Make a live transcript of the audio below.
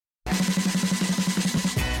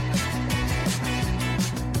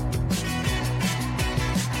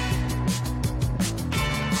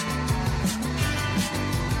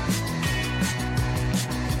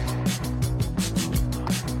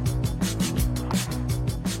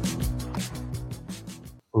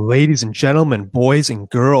Ladies and gentlemen, boys and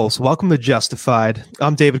girls, welcome to Justified.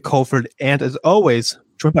 I'm David Colford, and as always,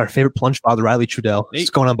 joined by our favorite plunge father, Riley Trudell. What's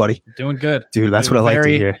going on, buddy? Doing good. Dude, that's what I like to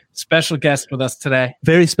hear. Special guest with us today.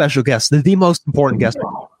 Very special guest. The most important guest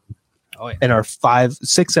in our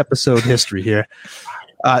 6 episode history here.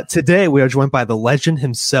 Today, we are joined by the legend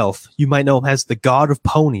himself. You might know him as the god of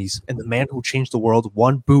ponies and the man who changed the world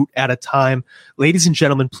one boot at a time. Ladies and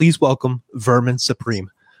gentlemen, please welcome Vermin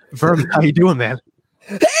Supreme. Vermin, how you doing, man?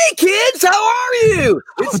 Hey kids, how are you?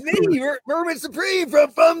 It's me, Vermin Supreme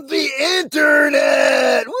from the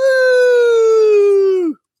internet.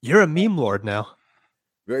 Woo! You're a meme lord now.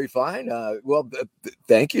 Very fine.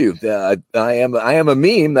 Thank you. I am a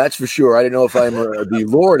meme, that's for sure. I don't know if I'm the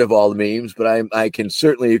lord of all the memes, but I can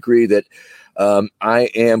certainly agree that I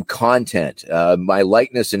am content. My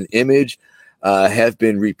likeness and image have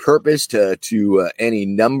been repurposed to any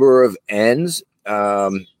number of ends.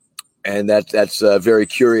 And that's a very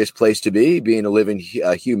curious place to be, being a living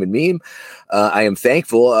human meme. I am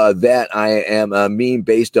thankful that I am a meme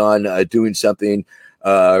based on doing something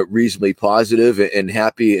reasonably positive and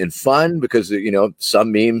happy and fun, because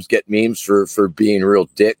some memes get memes for being real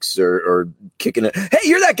dicks or kicking it. Hey,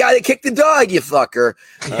 you're that guy that kicked the dog, you fucker.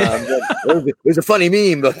 There's a funny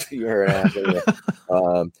meme, but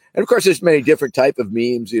and of course, there's many different type of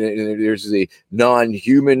memes. There's the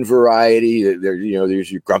non-human variety.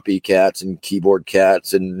 There's your grumpy cats and keyboard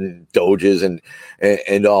cats and doges and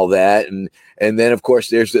all that. And then, of course,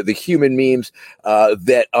 there's the human memes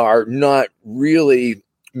that are not really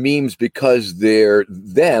memes because they're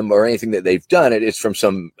them or anything that they've done. It's from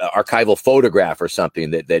some archival photograph or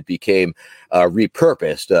something that became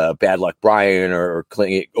repurposed. Bad Luck Brian or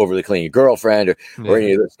overly clingy girlfriend or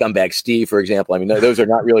any of the scumbag Steve, for example. I mean, those are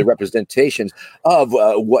not really representations of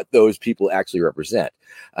what those people actually represent.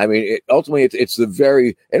 I mean, ultimately, it's the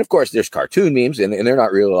very, and of course, there's cartoon memes, and they're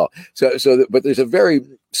not real at all. But there's a very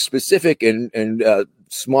specific and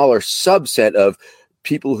smaller subset of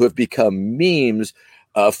people who have become memes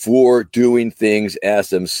for doing things as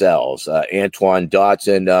themselves. Antoine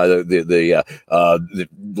Dotson, the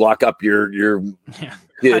lock up your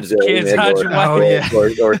kids,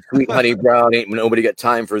 or Sweet Honey Brown, ain't nobody got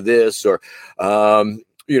time for this, or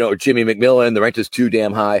Jimmy McMillan, the rent is too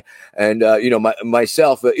damn high, and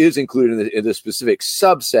myself is included in the specific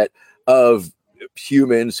subset of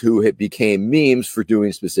humans who became memes for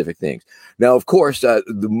doing specific things. Now, of course, the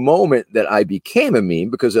moment that I became a meme,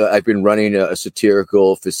 because I've been running a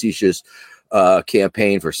satirical, facetious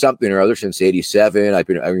campaign for something or other since '87. I've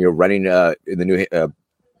been running in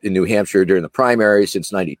New Hampshire during the primary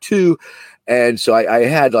since '92. And so I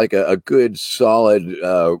had like a good solid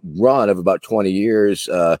run of about 20 years,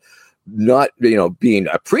 not, being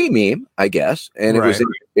a pre-meme, I guess. And it was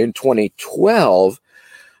in 2012,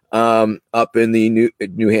 up in the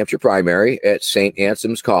New Hampshire primary at St.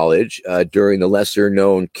 Anselm's College during the lesser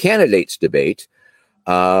known candidates debate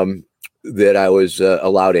that I was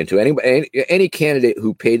allowed into. Any candidate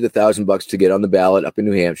who paid the $1,000 to get on the ballot up in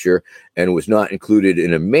New Hampshire and was not included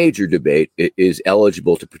in a major debate is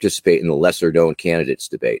eligible to participate in the lesser known candidates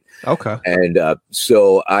debate. Okay. And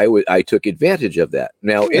so I took advantage of that.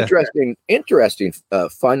 Now, interesting,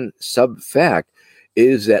 fun sub fact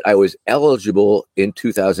is that I was eligible in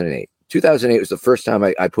 2008. 2008 was the first time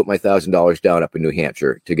I put my $1,000 down up in New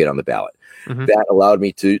Hampshire to get on the ballot. Mm-hmm. That allowed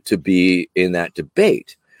me to be in that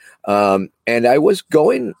debate. And I was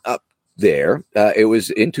going up there. It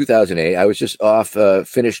was in 2008. I was just off,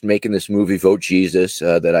 finished making this movie, Vote Jesus,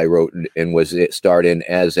 that I wrote and was starred in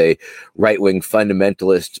as a right-wing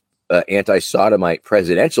fundamentalist, anti-sodomite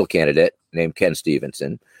presidential candidate named Ken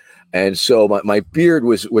Stevenson. And so my beard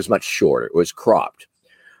was much shorter. It was cropped.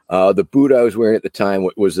 The boot I was wearing at the time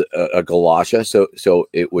was a galosha, so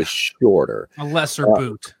it was shorter. A lesser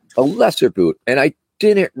boot. A lesser boot. And I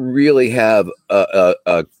didn't really have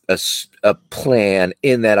a plan,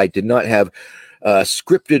 in that I did not have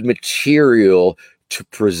scripted material to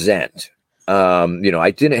present.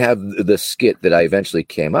 I didn't have the skit that I eventually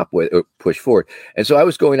came up with or pushed forward. And so I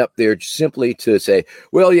was going up there simply to say,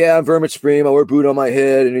 well, yeah, I'm Vermin Supreme. I wear a boot on my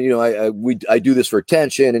head. And, I do this for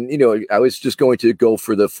attention. And, I was just going to go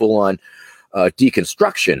for the full on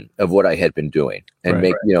deconstruction of what I had been doing and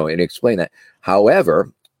and explain that.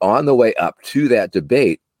 However, on the way up to that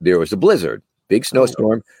debate, there was a blizzard, big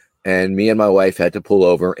snowstorm, and me and my wife had to pull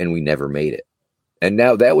over, and we never made it. And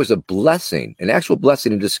now that was a blessing, an actual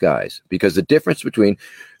blessing in disguise, because the difference between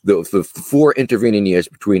the 4 intervening years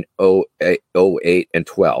between 08 and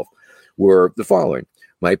 12 were the following.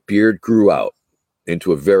 My beard grew out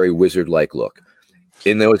into a very wizard-like look.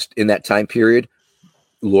 In that time period,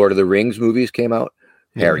 Lord of the Rings movies came out.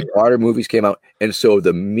 Harry Potter movies came out. And so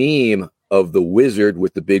the meme of the wizard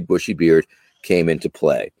with the big bushy beard came into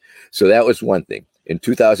play. So that was one thing. In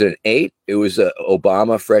 2008, it was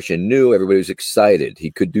Obama, fresh and new. Everybody was excited.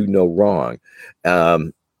 He could do no wrong.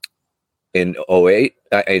 In 08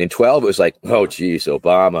 and in 12, it was like, oh, geez,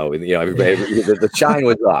 Obama. Everybody, the shine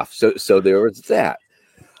was off. So there was that.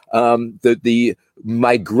 The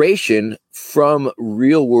migration from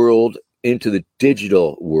real world into the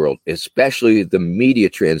digital world, especially the media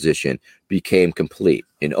transition, became complete.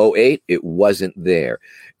 In 08, it wasn't there.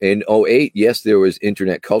 In 08, yes, there was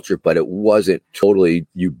internet culture, but it wasn't totally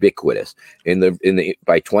ubiquitous.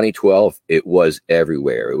 By 2012, it was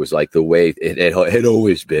everywhere. It was like the way it had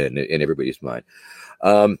always been in everybody's mind.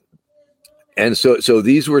 And so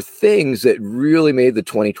these were things that really made the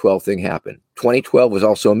 2012 thing happen. 2012 was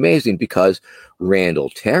also amazing because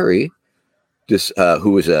Randall Terry,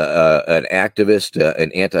 who was an activist,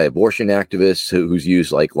 an anti-abortion activist who's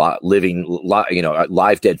used like live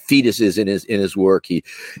dead fetuses in his work. He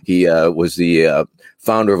was the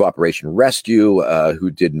founder of Operation Rescue,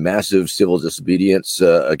 who did massive civil disobedience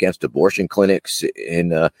against abortion clinics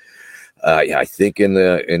I think in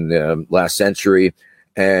the last century.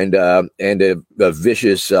 And a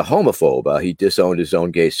vicious homophobe. He disowned his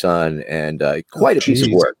own gay son, and quite a piece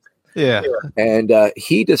of work. Yeah. And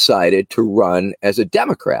he decided to run as a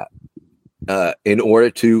Democrat in order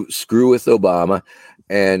to screw with Obama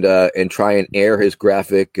and try and air his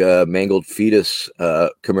graphic mangled fetus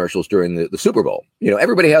commercials during the Super Bowl.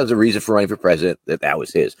 Everybody has a reason for running for president. That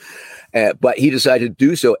was his. But he decided to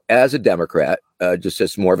do so as a Democrat, just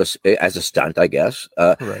as more of as a stunt, I guess.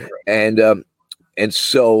 Right. And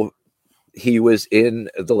so he was in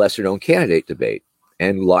the lesser known candidate debate.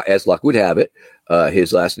 And as luck would have it,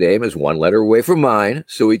 his last name is one letter away from mine.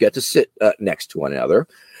 So we get to sit next to one another.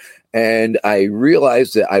 And I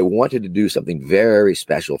realized that I wanted to do something very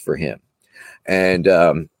special for him. And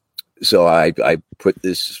so I put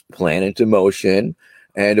this plan into motion.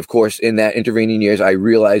 And of course, in that intervening years, I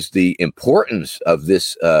realized the importance of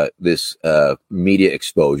this media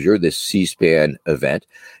exposure, this C-SPAN event.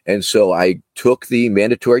 And so I took the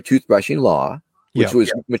mandatory toothbrushing law, which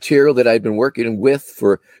was material that I'd been working with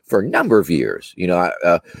for a number of years.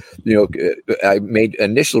 I made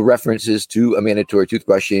initial references to a mandatory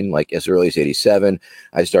toothbrushing like as early as 87.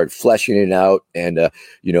 I started fleshing it out and,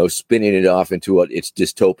 spinning it off into its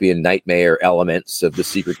dystopian nightmare elements of the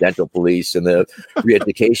secret dental police and the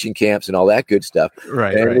re-education camps and all that good stuff.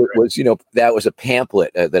 Right. And it was, that was a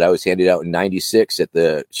pamphlet that I was handed out in 96 at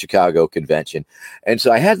the Chicago convention. And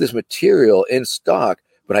so I had this material in stock,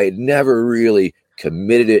 but I had never really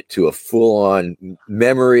committed it to a full-on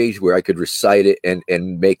memory where I could recite it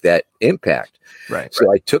and make that impact. Right.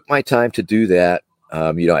 So I took my time to do that.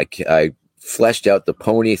 I fleshed out the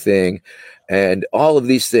pony thing and all of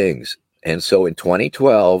these things. And so in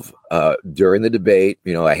 2012, during the debate,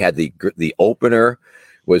 I had the opener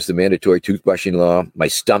was the mandatory toothbrushing law. My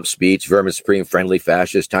stump speech, Vermin Supreme, friendly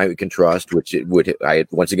fascist, time we can trust, I had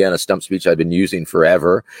once again a stump speech I'd been using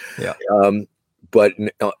forever. Yeah. But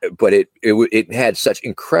it had such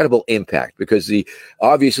incredible impact because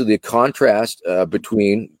obviously the contrast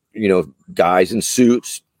between guys in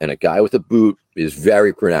suits and a guy with a boot is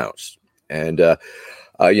very pronounced, and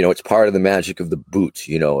it's part of the magic of the boot.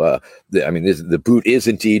 The boot is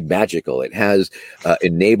indeed magical. It has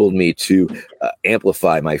enabled me to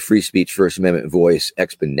amplify my free speech, First Amendment voice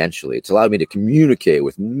exponentially. It's allowed me to communicate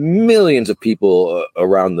with millions of people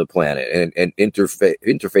around the planet and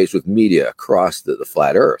interface with media across the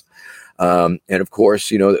flat Earth. And of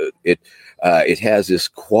course, it has this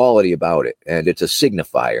quality about it, and it's a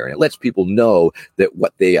signifier, and it lets people know that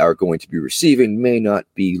what they are going to be receiving may not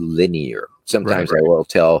be linear. Sometimes I will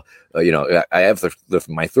tell, I have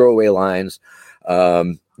my throwaway lines,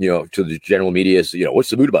 to the general media is, what's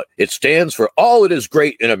the boot about? It stands for all that is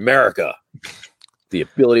great in America. The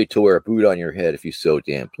ability to wear a boot on your head if you so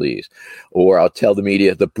damn please. Or I'll tell the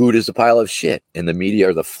media the boot is a pile of shit and the media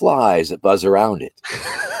are the flies that buzz around it.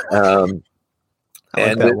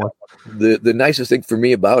 The nicest thing for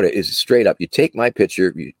me about it is straight up. You take my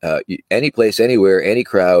picture, any place, anywhere, any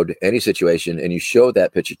crowd, any situation, and you show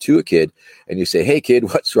that picture to a kid and you say, hey kid,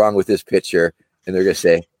 what's wrong with this picture? And they're going to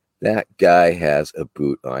say, that guy has a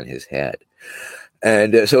boot on his head.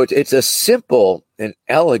 And so it's a simple and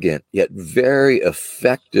elegant, yet very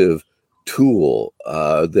effective tool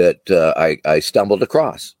that I stumbled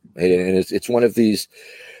across. And it's one of these,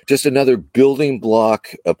 just another building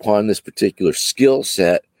block upon this particular skill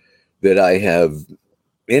set that I have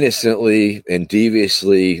innocently and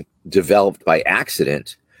deviously developed by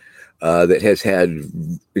accident that has had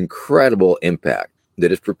incredible impact,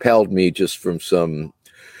 that has propelled me just from some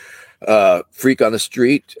freak on the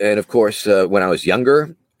street. And of course, when I was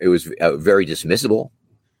younger, it was very dismissible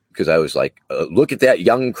because I was like, look at that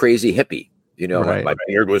young, crazy hippie. You know, my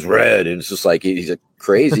beard was red, and it's just like he's a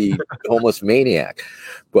crazy homeless maniac.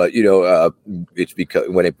 But you know, it's because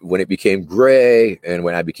when it became gray, and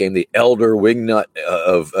when I became the elder wingnut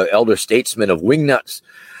of elder statesman of wingnuts,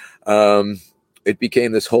 it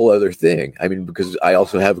became this whole other thing. I mean, because I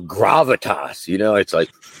also have gravitas. You know, it's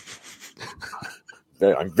like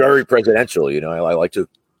I'm very presidential. You know, I like to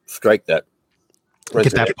strike that.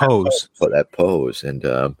 Get that pose. That pose, and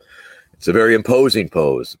it's a very imposing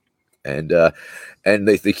pose. And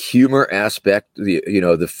the humor aspect,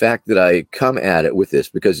 the fact that I come at it with this,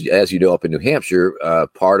 because as you know, up in New Hampshire,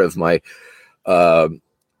 part of my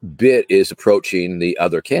bit is approaching the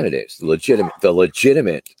other candidates, the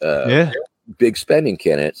legitimate big spending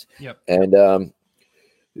candidates. Yep. And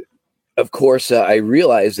of course, I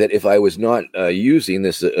realized that if I was not using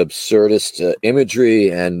this absurdist imagery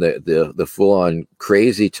and the full on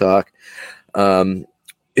crazy talk,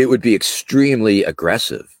 it would be extremely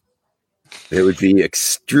aggressive. It would be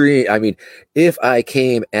extreme. I mean, if I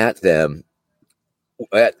came at them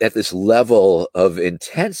at this level of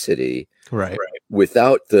intensity, right,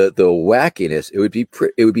 without the wackiness, it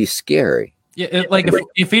would be scary. Yeah, like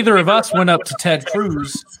if either of us went up to Ted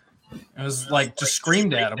Cruz, it was like just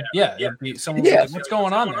screamed at him. Yeah, it'd be someone was like, "What's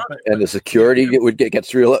going on there?" And the security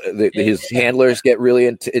gets real. His handlers get really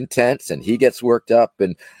intense, and he gets worked up.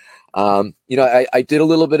 And I did a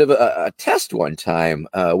little bit of a test one time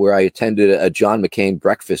where I attended a John McCain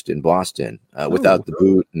breakfast in Boston without the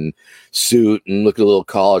boot and suit and looked a little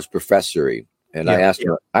college professory. And I asked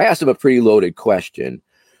him a pretty loaded question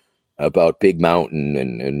about Big Mountain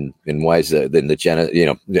and why is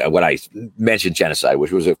when I mentioned genocide,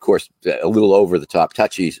 which was of course a little over the top,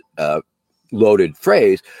 touchy, loaded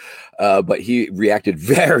phrase. But he reacted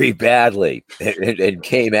very badly and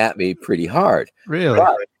came at me pretty hard. Really?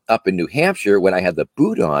 But up in New Hampshire, when I had the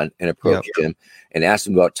boot on and approached him and asked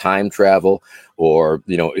him about time travel, or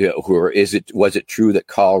was it true that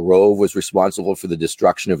Karl Rove was responsible for the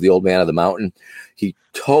destruction of the Old Man of the Mountain? He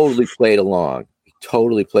totally played along.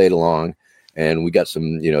 And we got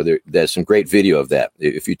some, there's some great video of that.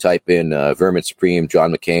 If you type in Vermin Supreme,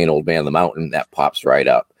 John McCain, Old Man of the Mountain, that pops right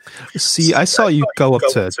up. See, I saw you go up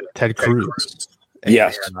to Ted Cruz.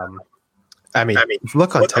 Yes. I mean,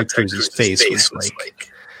 look on Ted Cruz's face was like,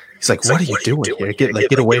 he's like, "What are you doing here?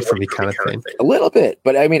 Get away from me," kind of thing. A little bit,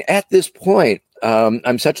 but I mean, at this point,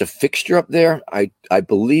 I'm such a fixture up there. I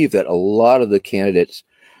believe that a lot of the candidates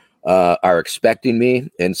are expecting me,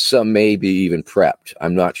 and some may be even prepped.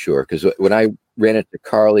 I'm not sure, because when I ran into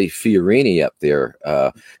Carly Fiorini up there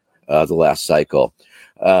the last cycle,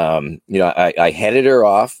 I headed her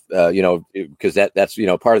off, because that's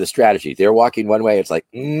part of the strategy. They're walking one way. It's like,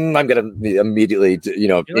 I'm going to immediately,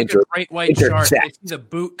 You're like a great white shark. They see the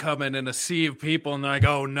boot coming in a sea of people, and they're like,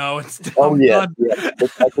 oh no, it's done.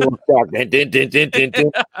 It's like a little shark.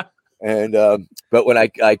 And but when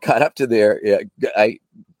I got up to there, I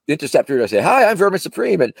intercepted her. I said, "Hi, I'm Vermin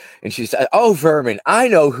Supreme," and she said, "Oh, Vermin, I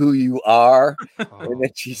know who you are." And then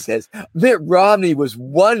she says, "Mitt Romney was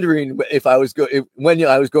wondering if I was when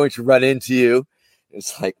I was going to run into you."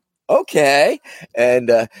 It's like, okay, and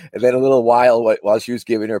then a little while she was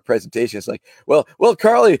giving her presentation, it's like, well,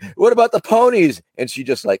 Carly, what about the ponies? And she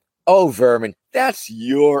just like, "Oh, Vermin, that's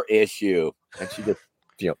your issue," and she just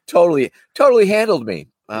totally handled me.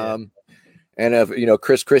 And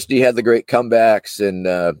Chris Christie had the great comebacks, and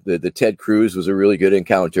the Ted Cruz was a really good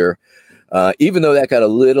encounter. Even though that got a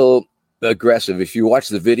little aggressive, if you watch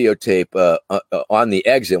the videotape on the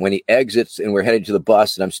exit, when he exits and we're heading to the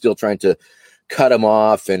bus, and I'm still trying to cut him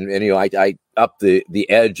off, and I up the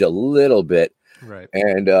edge a little bit, right?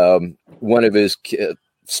 And one of his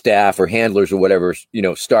staff or handlers or whatever,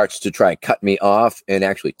 starts to try and cut me off and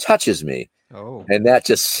actually touches me. Oh. And that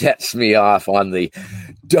just sets me off on the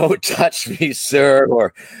 "Don't touch me, sir,"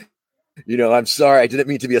 or "I'm sorry, I didn't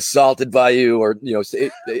mean to be assaulted by you," or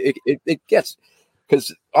it gets,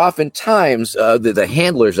 because oftentimes the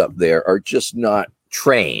handlers up there are just not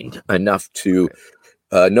trained enough to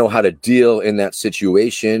know how to deal in that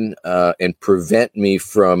situation and prevent me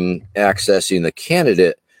from accessing the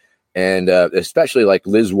candidate. And especially like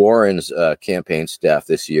Liz Warren's campaign staff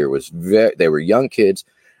this year they were young kids.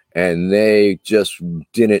 And they just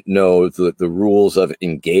didn't know the rules of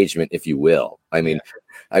engagement, if you will. I mean,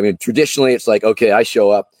 traditionally it's like, okay, I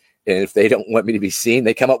show up, and if they don't want me to be seen,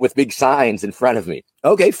 they come up with big signs in front of me.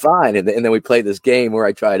 Okay, fine. And then we play this game where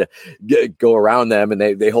I try to go around them, and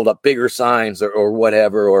they hold up bigger signs or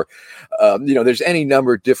whatever, or, there's any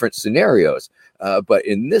number of different scenarios. But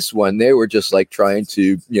in this one, they were just like trying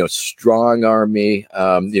to, strong arm me.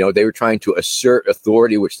 They were trying to assert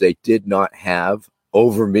authority, which they did not have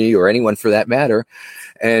over me or anyone for that matter.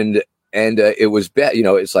 And it was bad.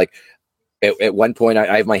 It's like at one point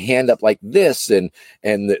I have my hand up like this, and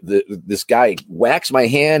this guy whacks my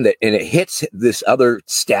hand and it hits this other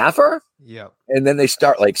staffer. Yeah. And then they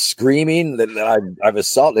start like screaming that I've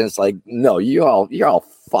assaulted. And it's like, no, you're all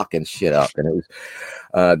fucking shit up. And it was,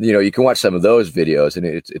 you can watch some of those videos, and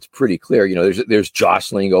it's pretty clear. There's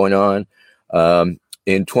jostling going on.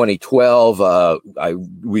 In 2012,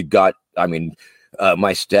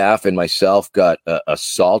 my staff and myself got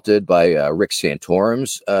assaulted by Rick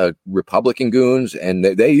Santorum's Republican goons, and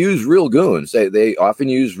they use real goons. They often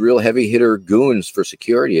use real heavy hitter goons for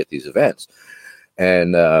security at these events.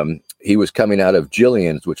 And he was coming out of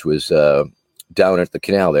Jillian's, which was down at the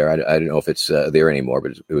canal there. I don't know if it's there anymore,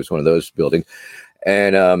 but it was one of those buildings.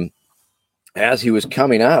 And as he was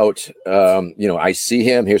coming out, I see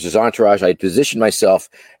him. Here's his entourage. I positioned myself,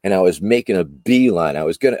 and I was making a beeline. I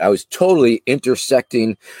was totally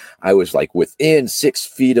intersecting. I was like within 6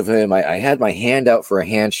 feet of him. I had my hand out for a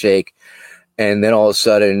handshake, and then all of a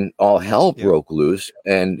sudden, all hell broke loose.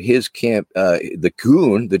 And his camp, the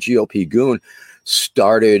GOP goon,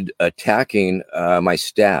 started attacking my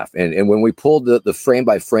staff. And when we pulled the frame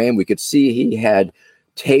by frame, we could see he had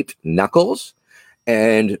taped knuckles.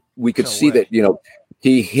 And we could see that,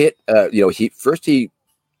 he hit, he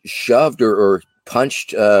shoved or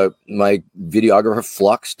punched my videographer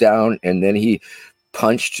Flux down, and then he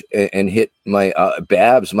punched and hit my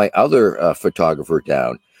Babs, my other photographer,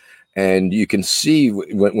 down. And you can see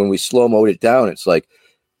when we slow-moed it down, it's like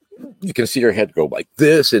you can see your head go like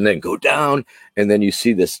this and then go down, and then you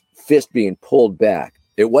see this fist being pulled back.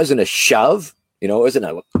 It wasn't a shove, it wasn't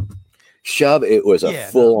a shove. It was a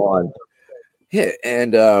full-on hit,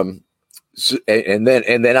 and then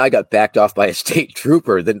I got backed off by a state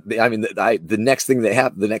trooper. The next thing that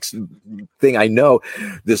happened, the next thing I know,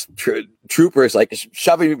 this trooper is like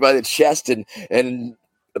shoving me by the chest and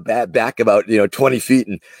back about 20 feet,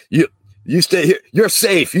 and you stay here. You're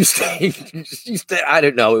safe. You stay. You stay. I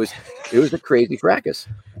don't know. It was a crazy fracas,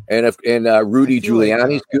 and Rudy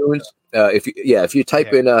Giuliani's goons. If you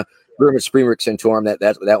type in Vermin Rick Santorum,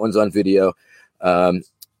 that one's on video.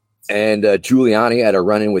 And Giuliani had a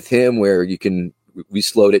run-in with him where we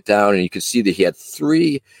slowed it down, and you could see that he had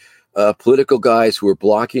 3 political guys who were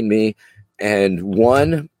blocking me, and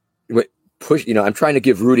one push. I'm trying to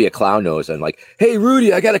give Rudy a clown nose. I'm like, "Hey,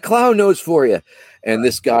 Rudy, I got a clown nose for you." And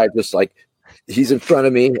this guy just like, he's in front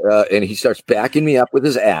of me, and he starts backing me up with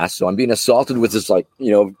his ass. So I'm being assaulted with this like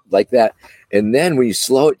that. And then when you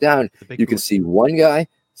slow it down, you can see one guy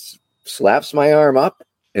slaps my arm up,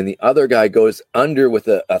 and the other guy goes under with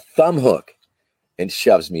a thumb hook and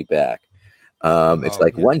shoves me back. It's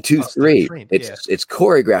like 1, 2, 3. It's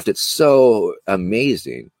choreographed. It's so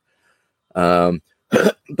amazing.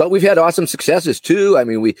 But we've had awesome successes too. I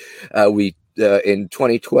mean, we in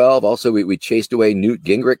 2012 also we chased away Newt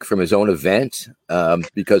Gingrich from his own event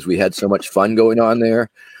because we had so much fun going on there.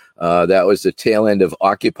 That was the tail end of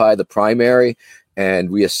Occupy the primary. And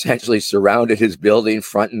we essentially surrounded his building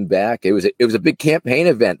front and back. It was a big campaign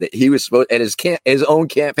event that he was supposed at his own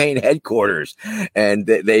campaign headquarters, and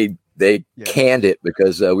they canned it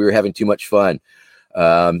because we were having too much fun.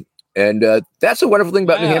 And that's a wonderful thing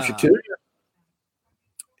about New Hampshire too,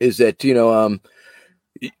 is that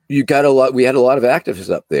you got a lot. We had a lot of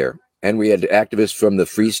activists up there, and we had activists from the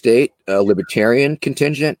Free State Libertarian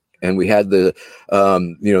contingent, and we had the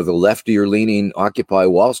leftier leaning Occupy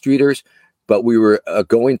Wall Streeters. But we were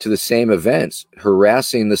going to the same events,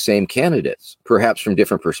 harassing the same candidates, perhaps from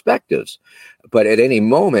different perspectives. But at any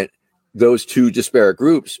moment, those two disparate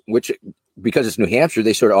groups, which, because it's New Hampshire,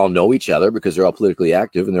 they sort of all know each other because they're all politically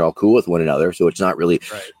active and they're all cool with one another. So it's not really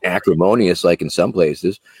acrimonious like in some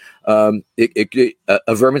places. A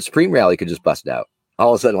Vermin Supreme rally could just bust out.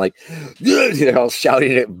 All of a sudden, like, all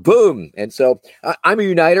shouting it, boom. And so I'm a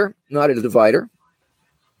uniter, not a divider.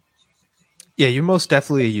 Yeah, you're most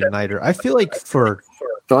definitely a uniter. I feel like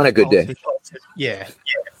on a good day. Yeah.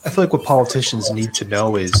 I feel like what politicians need to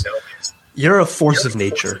know is you're a force of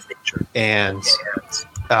nature. And,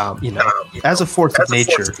 as a force of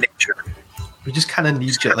nature, we just kind of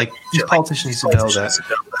need you. Like, these politicians need to know that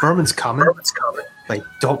Vermin's coming. Like,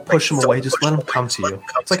 don't push them away. Just let them come to you.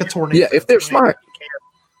 It's like a tornado. Yeah, if they're smart.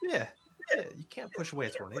 Yeah. You can't push away a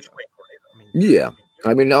tornado. Yeah.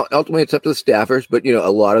 I mean, ultimately it's up to the staffers, but a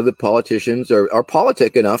lot of the politicians are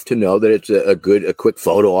politic enough to know that it's a quick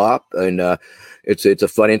photo op, and it's a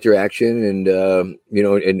fun interaction, and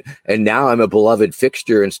and now I'm a beloved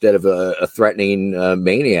fixture instead of a threatening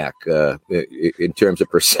maniac in terms of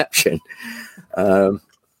perception.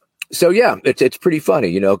 So yeah, it's pretty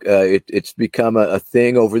funny, it's become a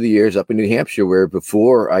thing over the years up in New Hampshire, where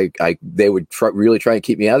before they would really try and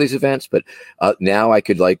keep me out of these events, but now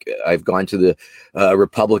I've gone to the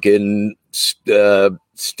Republican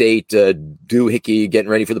state doohickey getting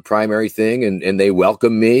ready for the primary thing, and they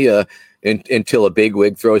welcome me until a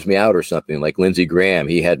bigwig throws me out or something, like Lindsey Graham.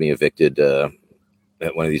 He had me evicted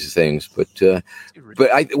at one of these things, but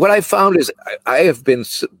what I found is I have been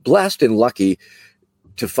blessed and lucky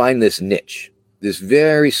to find this niche, this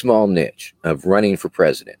very small niche of running for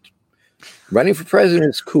president. Running for president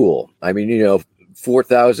is cool. I mean,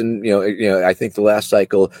 4,000, I think the last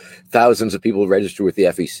cycle, thousands of people registered with the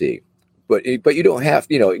FEC, but you don't have,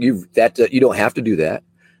 you don't have to do that.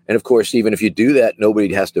 And of course, even if you do that,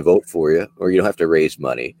 nobody has to vote for you, or you don't have to raise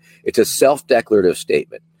money. It's a self-declarative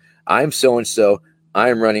statement. I'm so-and-so,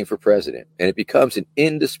 I'm running for president. And it becomes an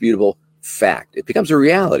indisputable fact. It becomes a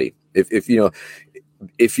reality.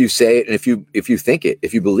 If you say it, and if you think it,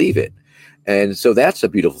 if you believe it. And so that's a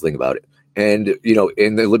beautiful thing about it. And,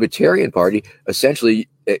 in the Libertarian Party, essentially,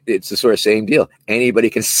 it's the sort of same deal. Anybody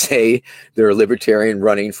can say they're a libertarian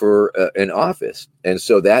running for an office. And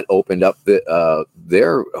so that opened up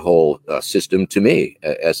their whole system to me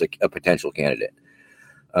as a potential candidate.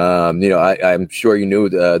 I'm sure you knew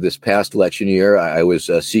this past election year, I was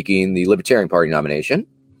seeking the Libertarian Party nomination.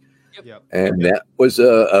 Yep. And that was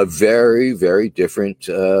a very, very different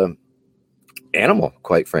animal,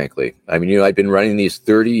 quite frankly. I mean, I'd been running these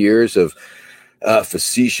 30 years of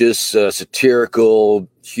facetious, satirical,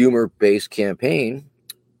 humor-based campaign,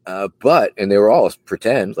 and they were all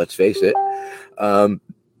pretend, let's face it.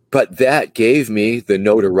 But that gave me the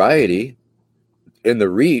notoriety and the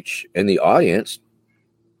reach and the audience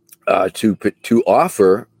to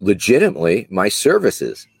offer legitimately my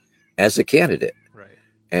services as a candidate.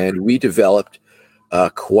 And we developed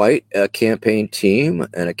quite a campaign team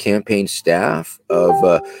and a campaign staff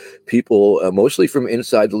of people, mostly from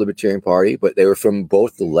inside the Libertarian Party, but they were from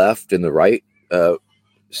both the left and the right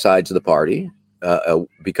sides of the party,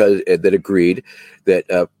 because that agreed that,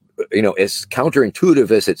 as counterintuitive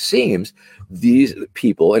as it seems, these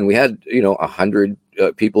people, and we had, 100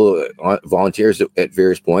 people, volunteers at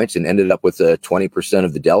various points, and ended up with 20%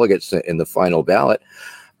 of the delegates in the final ballot.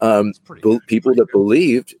 People that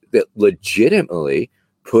believed that legitimately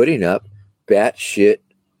putting up batshit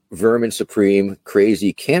vermin supreme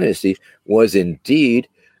crazy candidacy was indeed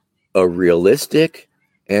a realistic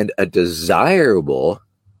and a desirable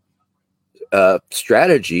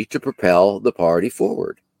strategy to propel the party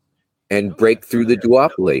forward and break through the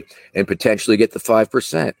duopoly and potentially get the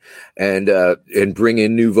 5% and bring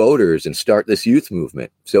in new voters and start this youth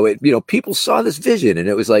movement. So people saw this vision, and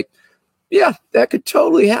it was like, yeah, that could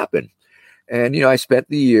totally happen. And, I spent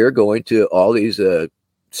the year going to all these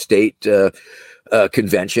state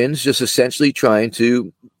conventions, just essentially trying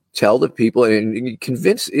to tell the people and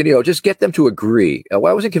convince, just get them to agree. I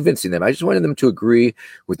wasn't convincing them. I just wanted them to agree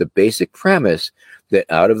with the basic premise that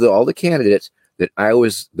out of all the candidates, that I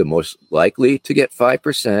was the most likely to get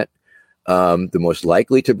 5%, the most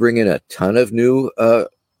likely to bring in a ton of new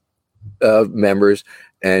members,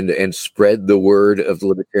 and spread the word of the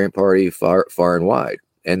Libertarian Party far and wide.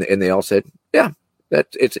 And they all said, yeah,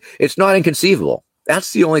 it's not inconceivable.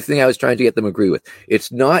 That's the only thing I was trying to get them to agree with.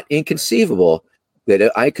 It's not inconceivable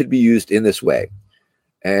that I could be used in this way.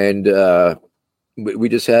 And we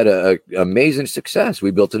just had a amazing success.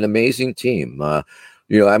 We built an amazing team. I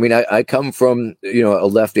come from, a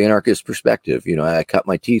left anarchist perspective. I cut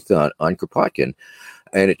my teeth on Kropotkin,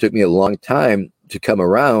 and it took me a long time to come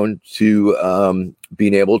around to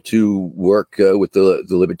being able to work with the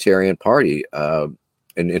Libertarian Party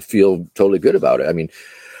and feel totally good about it. I mean,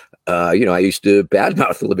 I used to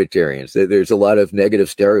badmouth the Libertarians. There's a lot of negative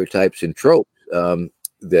stereotypes and tropes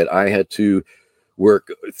that I had to work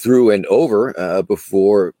through and over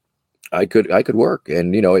before I could work.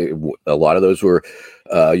 And, a lot of those were,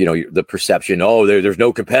 the perception, there's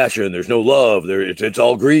no compassion, there's no love, it's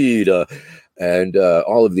all greed. And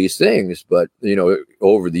all of these things. But,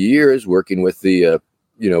 over the years, working with the,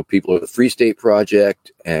 people at the Free State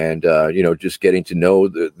Project and, just getting to know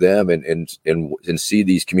them and see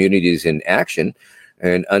these communities in action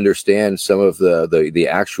and understand some of the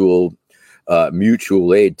actual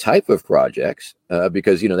mutual aid type of projects,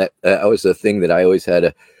 because, that was the thing that I always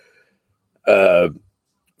had a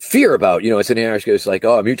fear about, as an anarchist. It's like,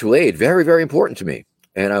 mutual aid, very, very important to me.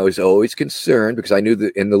 And I was always concerned because I knew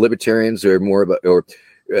that in the libertarians are more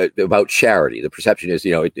about charity. The perception is,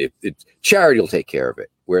 charity will take care of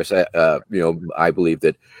it. Whereas, I believe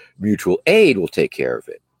that mutual aid will take care of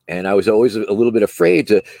it. And I was always a little bit afraid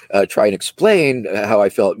to try and explain how I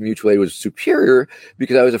felt mutual aid was superior,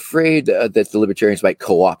 because I was afraid that the libertarians might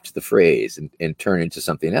co-opt the phrase and turn it into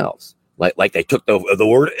something else. Like they took the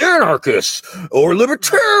word anarchist or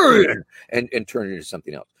libertarian and turn it into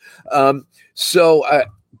something else.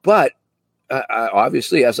 But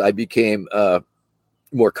obviously, as I became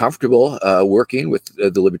more comfortable working with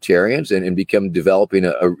the libertarians and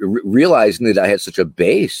developing realizing that I had such a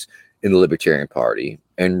base in the Libertarian Party,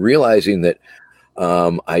 and realizing that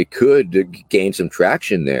I could gain some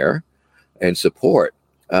traction there and support,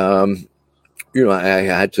 I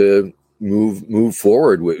had to move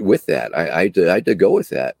forward with that. I had to go with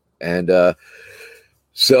that. And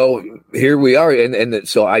so here we are. And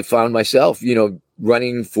so I found myself,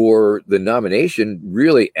 running for the nomination,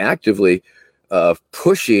 really actively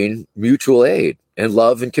pushing mutual aid and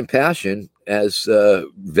love and compassion as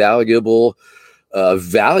valuable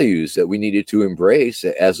values that we needed to embrace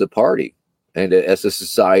as a party and as a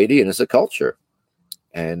society and as a culture.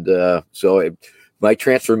 And my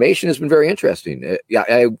transformation has been very interesting.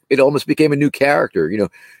 It almost became a new character,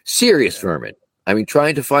 serious Vermin. I mean,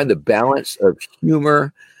 trying to find the balance of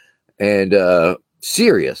humor and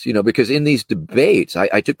serious, because in these debates,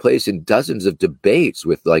 I took place in dozens of debates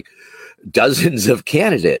with like dozens of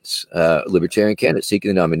candidates, libertarian candidates seeking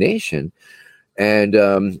the nomination.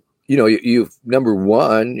 And, you number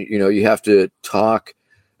one, you have to talk,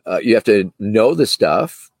 you have to know the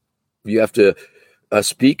stuff. You have to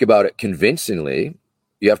speak about it convincingly.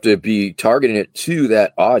 You have to be targeting it to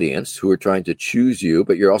that audience who are trying to choose you,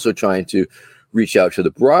 but you're also trying to reach out to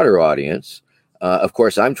the broader audience. Of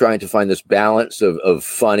course, I'm trying to find this balance of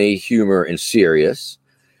funny, humor, and serious.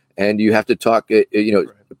 And you have to talk,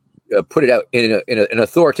 put it out in an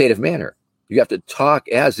authoritative manner. You have to talk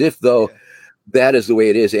as if though that is the way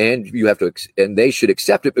it is, and you have to, and they should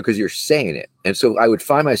accept it because you're saying it. And so I would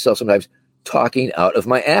find myself sometimes talking out of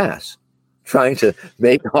my ass, trying to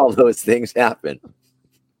make all those things happen.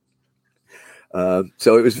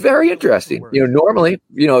 So it was very interesting. Normally,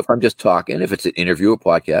 if I'm just talking, if it's an interview or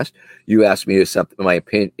podcast, you ask me my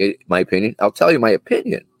opinion, I'll tell you my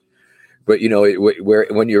opinion. But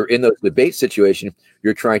when you're in those debate situation,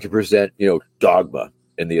 you're trying to present, dogma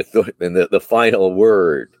and the final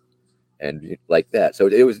word, and like that. So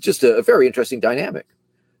it was just a very interesting dynamic.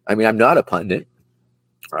 I mean, I'm not a pundit.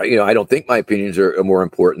 I don't think my opinions are more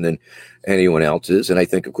important than anyone else's. And I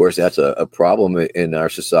think, of course, that's a problem in our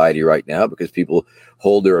society right now, because people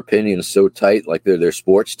hold their opinions so tight, like they're their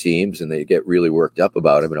sports teams, and they get really worked up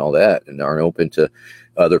about them and all that, and aren't open to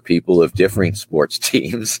other people of differing sports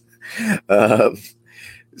teams.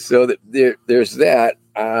 So that there's that.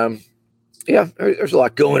 There's a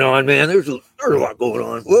lot going on, man. There's a lot going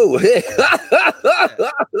on. Whoa.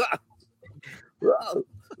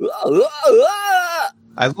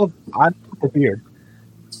 I love the beard.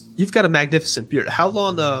 You've got a magnificent beard. How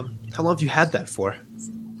long have you had that for?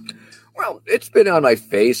 Well, it's been on my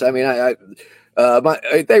face. I mean,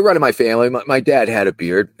 they run in my family. My dad had a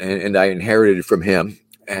beard, and I inherited it from him.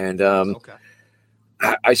 And okay.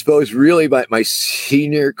 I suppose really my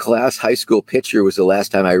senior class high school picture was the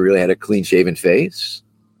last time I really had a clean shaven face.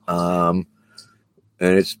 And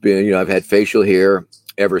it's been, I've had facial hair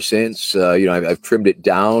ever since. I've trimmed it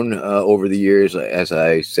down over the years. As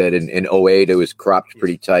I said, in 2008, it was cropped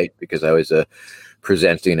pretty tight because I was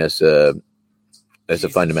presenting as a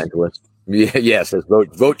fundamentalist. Yes, as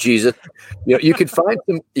vote Jesus. You can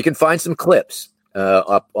find some clips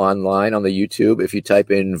up online on the YouTube. If you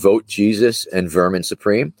type in "vote Jesus" and "Vermin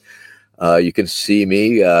Supreme," you can see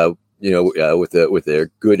me, with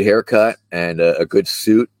a good haircut and a good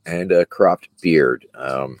suit and a cropped beard.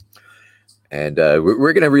 And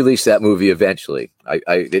we're going to release that movie eventually.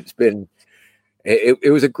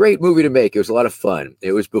 It was a great movie to make. It was a lot of fun.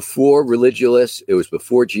 It was before Religulous. It was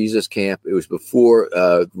before Jesus Camp. It was before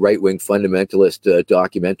right-wing fundamentalist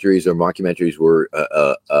documentaries or mockumentaries were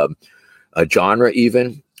a genre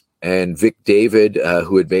even. And Vic David,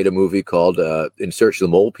 who had made a movie called In Search of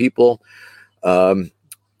the Mole People,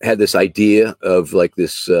 had this idea of like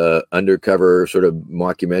this undercover sort of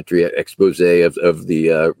mockumentary expose of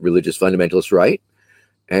the religious fundamentalist right.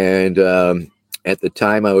 And at the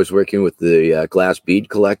time, I was working with the Glass Bead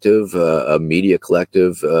Collective, a media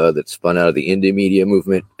collective that spun out of the indie media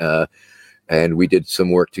movement, and we did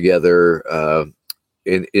some work together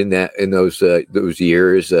in those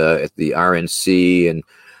years at the RNC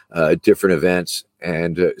and different events.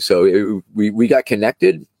 And so we got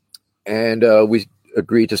connected, and we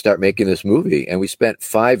agreed to start making this movie. And we spent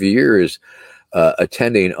 5 years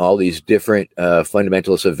attending all these different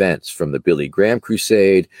fundamentalist events, from the Billy Graham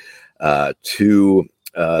Crusade to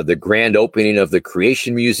the grand opening of the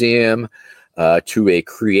Creation Museum, to a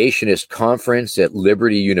creationist conference at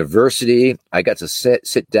Liberty University. I got to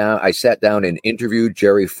sit down. I sat down and interviewed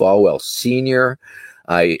Jerry Falwell Sr.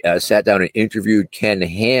 I sat down and interviewed Ken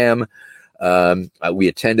Ham. We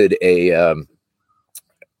attended a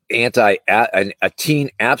teen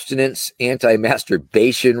abstinence,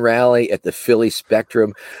 anti-masturbation rally at the Philly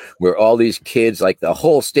Spectrum, where all these kids, like the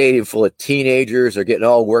whole stadium full of teenagers, are getting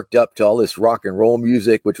all worked up to all this rock and roll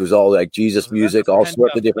music, which was all like Jesus music, all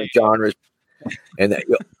sorts of different genres. And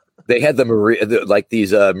they had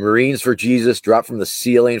these Marines for Jesus drop from the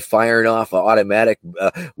ceiling, firing off automatic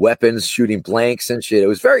weapons, shooting blanks and shit. It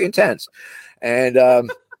was very intense.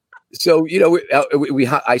 And so,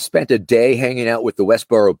 I spent a day hanging out with the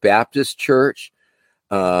Westboro Baptist Church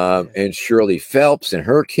and Shirley Phelps and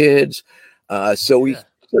her kids.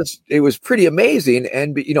 It was pretty amazing.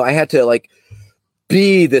 And, I had to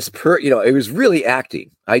be this it was really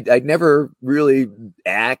acting. I'd never really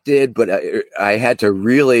acted, but I had to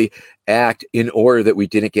really act in order that we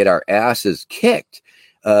didn't get our asses kicked.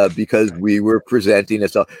 Because we were presenting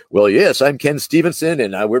this, well, yes, I'm Ken Stevenson,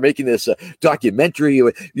 and we're making this documentary.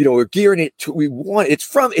 We're gearing it to,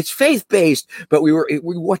 it's faith based, but we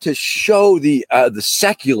want to show the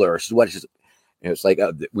seculars what is. It's like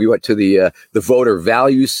we went to the Voter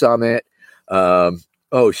Value Summit.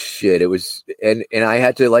 Oh shit! It was, and I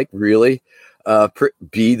had to really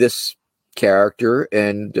be this character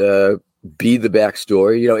and be the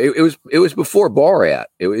backstory. It was before Borat.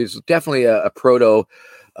 It was definitely a proto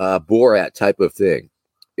Borat type of thing.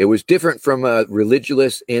 It was different from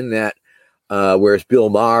Religulous in that, whereas Bill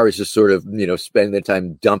Maher is just sort of spending the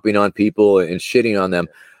time dumping on people and shitting on them.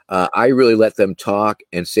 I really let them talk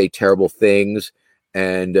and say terrible things.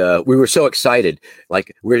 And we were so excited.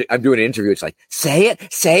 I'm doing an interview. It's like, say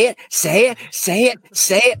it, say it, say it, say it,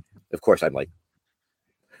 say it. Of course, I'm like,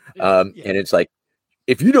 and it's like,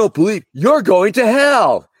 if you don't believe, you're going to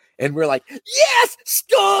hell. And we're like, yes,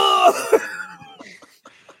 score.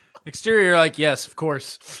 Exterior, yes, of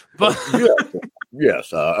course. But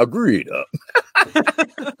yes, agreed.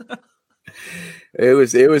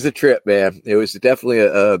 It was a trip, man. It was definitely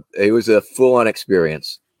a full-on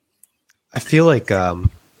experience. I feel like I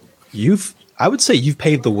would say you've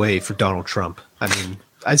paved the way for Donald Trump. I mean,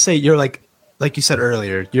 I'd say you're like you said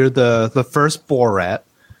earlier, you're the first Borat.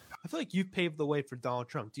 I feel like you've paved the way for Donald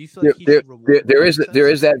Trump. Do you feel like there is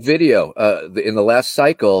that video in the last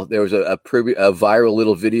cycle? There was a viral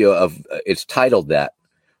little video of it's titled that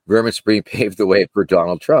Vermin Spring paved the way for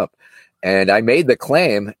Donald Trump, and I made the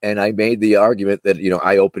claim and I made the argument that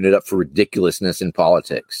I opened it up for ridiculousness in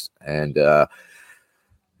politics, and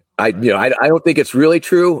I don't think it's really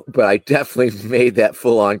true, but I definitely made that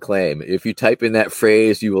full on claim. If you type in that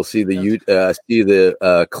phrase, you will see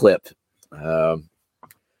the clip.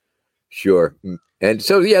 Sure. And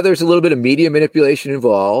so, there's a little bit of media manipulation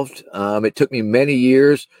involved. It took me many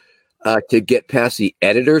years to get past the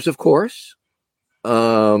editors, of course.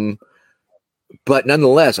 But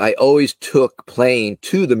nonetheless, I always took playing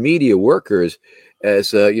to the media workers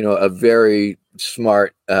as a very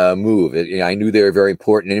smart move. I knew they were very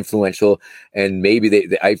important and influential, and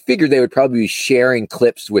maybe I figured they would probably be sharing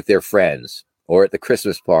clips with their friends or at the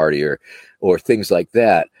Christmas party or things like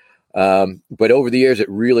that. But over the years, it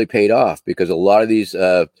really paid off because a lot of these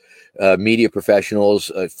media professionals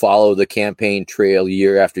follow the campaign trail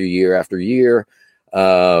year after year after year.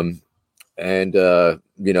 At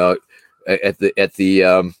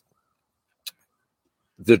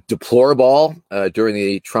the deplorable during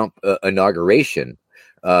the Trump inauguration,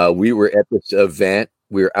 we were at this event.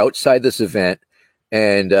 We were outside this event,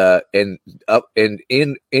 and in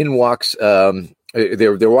walks.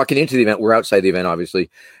 They're walking into the event. We're outside the event, obviously.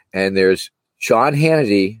 And there's Sean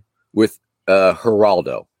Hannity with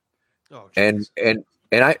Geraldo, and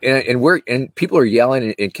people are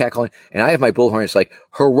yelling and cackling, and I have my bullhorn. It's like,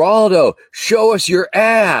 Geraldo, show us your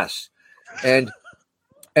ass, and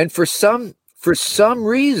for some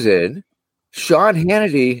reason, Sean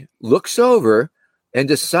Hannity looks over and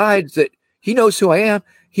decides that he knows who I am.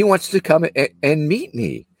 He wants to come and meet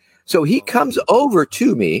me, so he comes over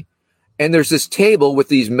to me. And there's this table with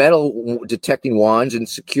these metal detecting wands and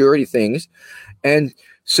security things. And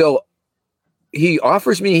so he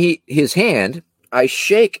offers me his hand. I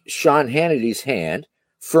shake Sean Hannity's hand,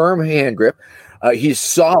 firm hand grip. He's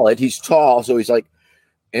solid. He's tall. So he's like,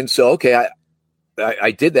 and so, okay,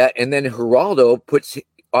 I did that. And then Geraldo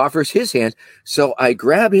offers his hand. So I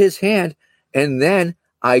grab his hand and then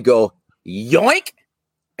I go, yoink.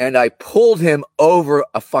 and I pulled him over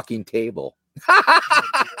a fucking table.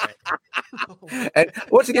 And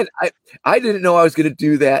once again, I didn't know I was going to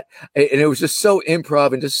do that, and it was just so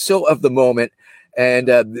improv and just so of the moment. And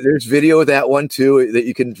there's video of that one too that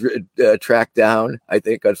you can track down. I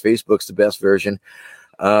think on Facebook's the best version.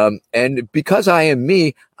 And because I am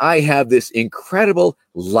me, I have this incredible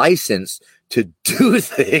license to do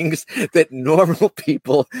things that normal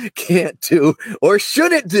people can't do or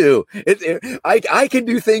shouldn't do. I can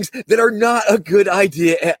do things that are not a good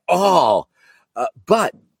idea at all.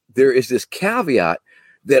 But there is this caveat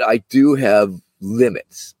that I do have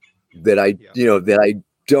limits, that I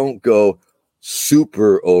don't go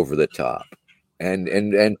super over the top.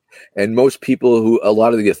 And most people who, a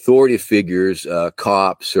lot of the authority figures,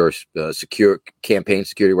 cops or campaign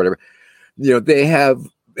security, whatever, they have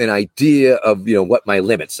an idea of, what my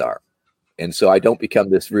limits are. And so I don't become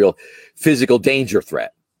this real physical danger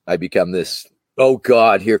threat. I become this, oh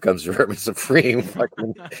God, here comes Vermin Supreme,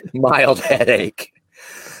 fucking mild headache.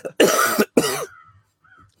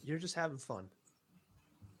 You're just having fun.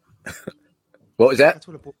 What was that?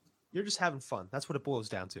 You're just having fun. That's what it boils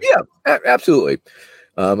down to. Yeah, absolutely.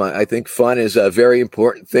 I think fun is a very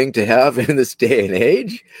important thing to have in this day and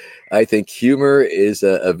age. I think humor is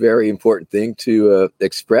a very important thing to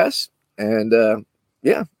express, and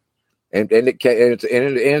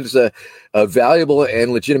it's a valuable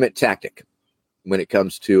and legitimate tactic when it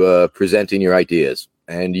comes to presenting your ideas,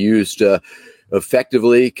 and used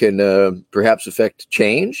effectively can perhaps affect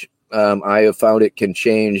change. I have found it can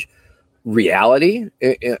change reality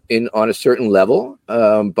in on a certain level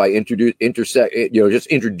by just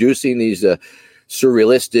introducing these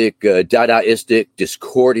surrealistic, Dadaistic,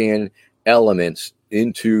 Discordian elements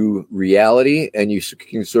into reality, and you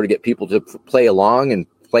can sort of get people to play along,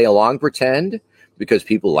 pretend, because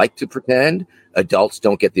people like to pretend. Adults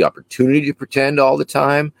don't get the opportunity to pretend all the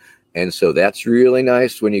time, and so that's really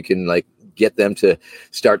nice when you can get them to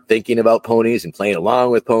start thinking about ponies and playing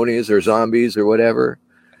along with ponies or zombies or whatever.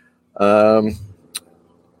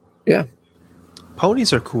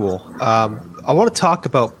 Ponies are cool. I want to talk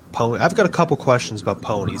about ponies. I've got a couple questions about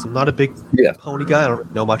ponies. I'm not a big pony guy. I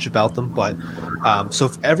don't know much about them, but so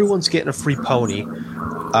if everyone's getting a free pony,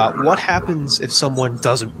 what happens if someone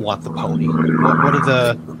doesn't want the pony? What are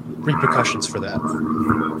the repercussions for that?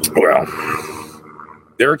 Well,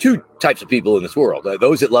 there are two types of people in this world: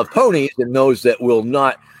 those that love ponies and those that will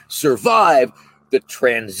not survive the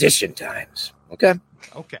transition times. Okay.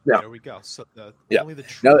 There we go. So only the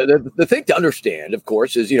now the thing to understand, of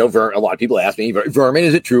course, is a lot of people ask me, Vermin,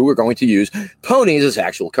 is it true we're going to use ponies as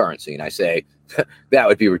actual currency? And I say that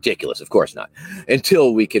would be ridiculous. Of course not,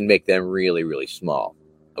 until we can make them really, really small.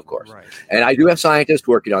 Of course, right. And I do have scientists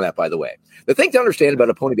working on that, by the way. The thing to understand about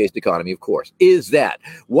a pony-based economy, of course, is that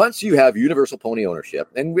once you have universal pony ownership,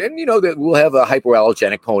 and that we'll have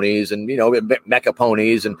hypoallergenic ponies and mecha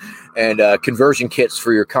ponies and conversion kits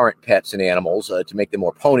for your current pets and animals to make them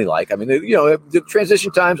more pony-like. I mean, the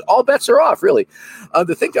transition times, all bets are off, really.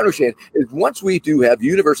 The thing to understand is once we do have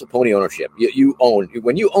universal pony ownership,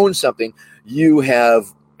 when you own something, you have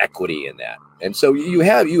equity in that. And so you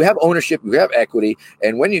have ownership, you have equity,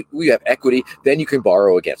 and when you have equity, then you can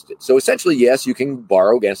borrow against it. So essentially, yes, you can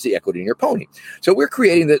borrow against the equity in your pony. So we're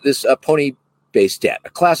creating this pony-based debt,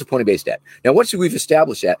 a class of pony-based debt. Now, once we've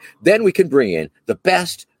established that, then we can bring in the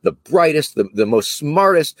best, the brightest, the most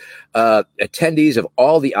smartest attendees of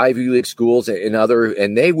all the Ivy League schools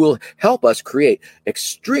and they will help us create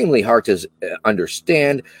extremely hard to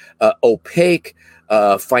understand, opaque,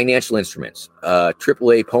 financial instruments,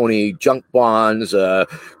 AAA pony junk bonds,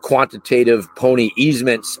 quantitative pony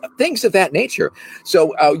easements, things of that nature.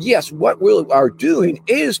 So, yes, what we are doing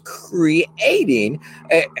is creating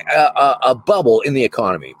a bubble in the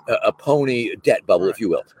economy, a pony debt bubble, if you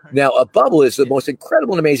will. Now, a bubble is the most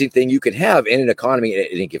incredible and amazing thing you can have in an economy at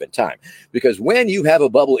any given time, because when you have a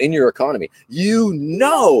bubble in your economy,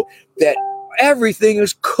 that everything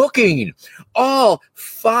is cooking. All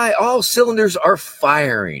cylinders are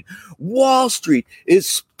firing. Wall Street is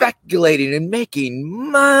speculating and making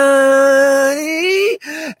money.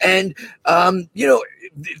 And,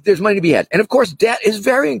 there's money to be had. And of course, debt is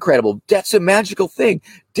very incredible. Debt's a magical thing.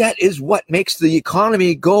 Debt is what makes the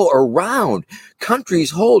economy go around.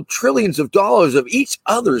 Countries hold trillions of dollars of each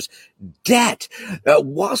other's debt.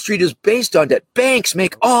 Wall Street is based on debt. Banks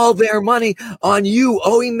make all their money on you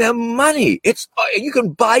owing them money. You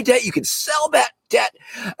can buy debt. You can sell that debt.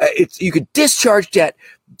 You can discharge debt.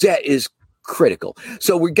 Debt is critical.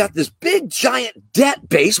 So we got this big, giant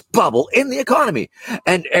debt-based bubble in the economy,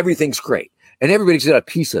 and everything's great. And everybody's got a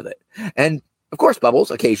piece of it. And Of course,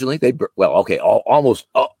 bubbles occasionally they well, okay,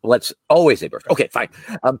 let's always say burst. Okay, fine,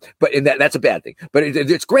 but that's a bad thing. But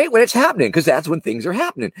it's great when it's happening because that's when things are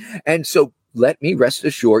happening. And so let me rest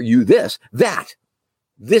assure you that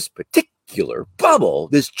this particular bubble,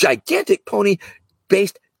 this gigantic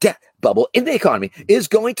pony-based death bubble in the economy, is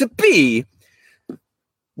going to be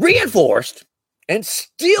reinforced and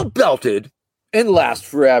steel belted and last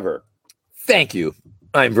forever. Thank you.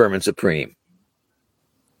 I'm Vermin Supreme.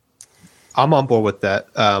 I'm on board with that.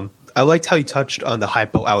 I liked how you touched on the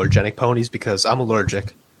hypoallergenic ponies because I'm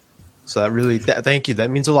allergic. So that really, thank you. That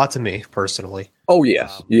means a lot to me personally. Oh,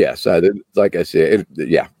 yes. Yes. Like I said,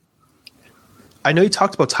 yeah. I know you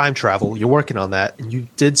talked about time travel. You're working on that. And you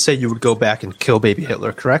did say you would go back and kill baby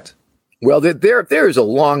Hitler, correct? Well, there is a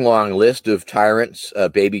long list of tyrants,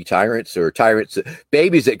 baby tyrants, or tyrants,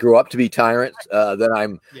 babies that grow up to be tyrants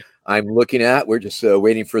that I'm looking at. We're just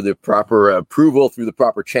waiting for the proper approval through the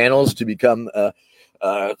proper channels to become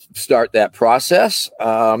start that process.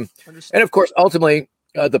 And of course, ultimately,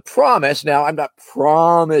 the promise. Now, I'm not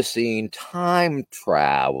promising time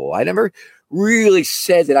travel. I never really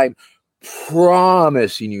said that I'm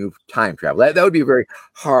promising you time travel. That would be a very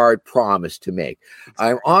hard promise to make.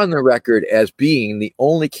 I'm on the record as being the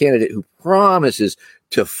only candidate who promises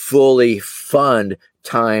to fully fund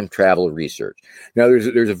time travel research. Now,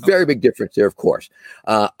 there's a very big difference there, of course.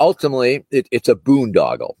 Ultimately, it's a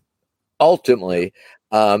boondoggle. Ultimately,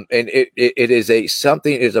 and it is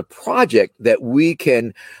a project that we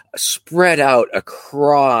can spread out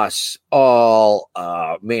across all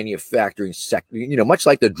manufacturing sector. Much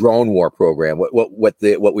like the drone war program.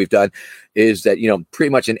 What we've done is that pretty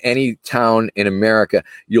much in any town in America,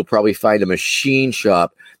 you'll probably find a machine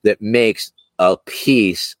shop that makes a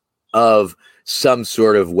piece of some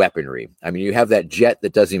sort of weaponry. I mean, you have that jet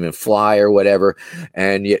that doesn't even fly or whatever,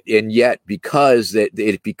 and yet because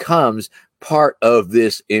it becomes part of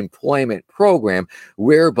this employment program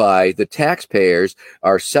whereby the taxpayers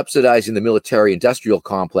are subsidizing the military industrial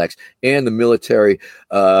complex and the military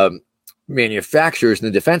manufacturers and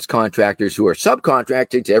the defense contractors who are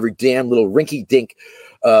subcontracting to every damn little rinky-dink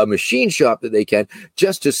machine shop that they can,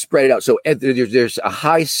 just to spread it out. So there's a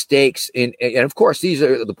high stakes and of course these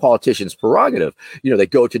are the politicians' prerogative. They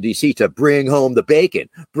go to DC to bring home the bacon,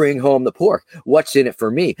 bring home the pork. What's in it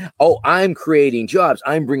for me? Oh, I'm creating jobs.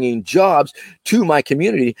 I'm bringing jobs to my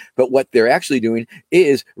community. But what they're actually doing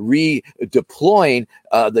is redeploying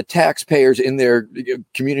the taxpayers in their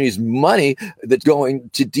community's money that's going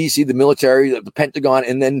to DC, the military, the Pentagon,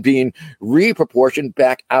 and then being reproportioned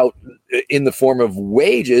back out in the form of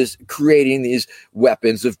wages, creating these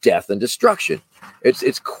weapons of death and destruction.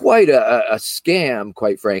 It's quite a scam,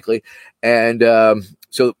 quite frankly. And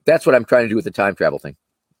so that's what I'm trying to do with the time travel thing.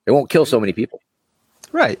 It won't kill so many people.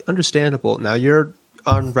 Right. Understandable. Now, you're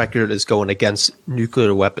on record as going against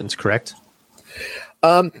nuclear weapons, correct?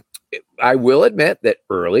 I will admit that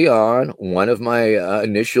early on, one of my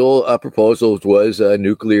initial proposals was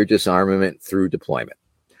nuclear disarmament through deployment.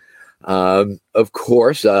 Of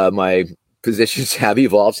course, my positions have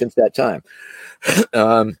evolved since that time.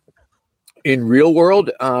 In real world,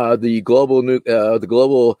 the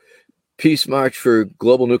global peace march for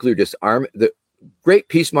global nuclear disarmament, the Great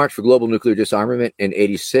Peace March for Global Nuclear Disarmament in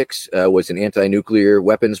 '86 was an anti-nuclear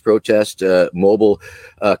weapons protest mobile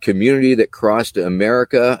community that crossed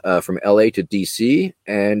America from LA to DC.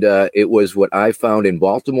 And it was what I found in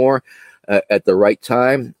Baltimore at the right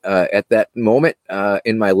time, at that moment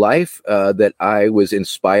in my life, that I was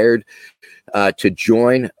inspired to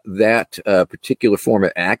join that particular form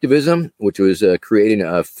of activism, which was creating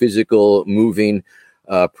a physical moving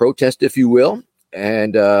protest, if you will.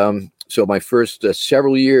 And so my first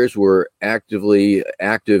several years were active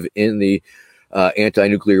in the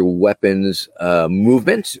anti-nuclear weapons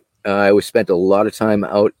movement. I spent a lot of time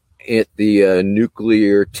out at the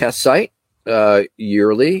nuclear test site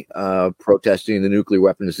yearly, protesting the nuclear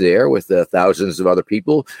weapons there with thousands of other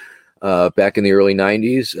people. Back in the early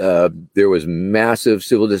 90s, there was massive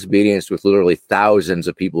civil disobedience with literally thousands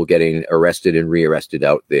of people getting arrested and rearrested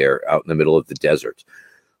out there, out in the middle of the desert.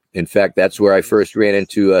 In fact, that's where I first ran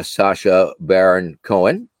into Sacha Baron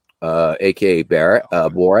Cohen, a.k.a.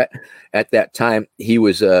 Borat. At that time, he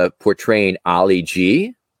was portraying Ali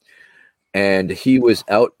G, and he was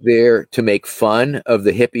out there to make fun of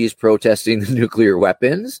the hippies protesting the nuclear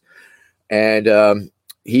weapons. And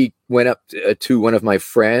he went up to one of my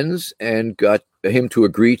friends and got him to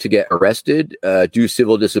agree to get arrested, do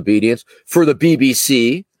civil disobedience for the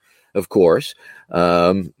BBC, of course,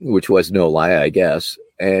 which was no lie, I guess.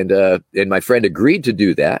 And my friend agreed to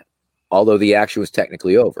do that, although the action was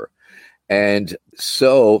technically over. And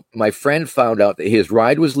so my friend found out that his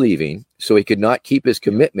ride was leaving, so he could not keep his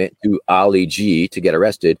commitment to Ali G to get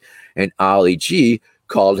arrested. And Ali G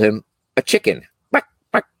called him a chicken.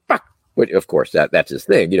 Which, of course, that's his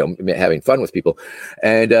thing, having fun with people.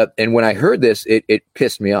 And when I heard this, it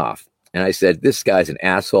pissed me off. And I said, this guy's an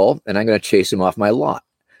asshole, and I'm going to chase him off my lot.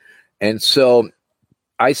 And so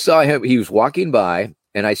I saw him. He was walking by,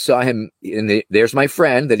 and I saw him. There's my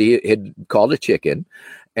friend that he had called a chicken.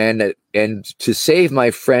 And to save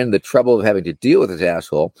my friend the trouble of having to deal with this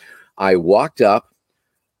asshole, I walked up.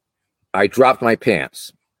 I dropped my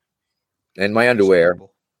pants and my underwear,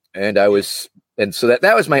 and so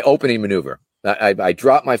that was my opening maneuver. I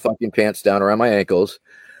dropped my fucking pants down around my ankles,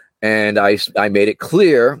 and I made it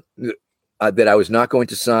clear that I was not going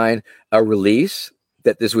to sign a release,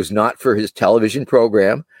 that this was not for his television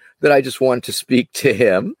program, that I just wanted to speak to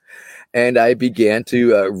him. And I began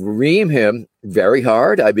to ream him very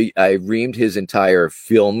hard. I reamed his entire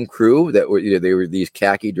film crew that were, they were these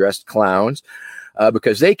khaki dressed clowns.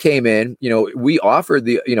 Because they came in, we offered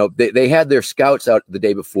they had their scouts out the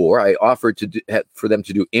day before. I offered for them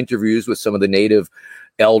to do interviews with some of the native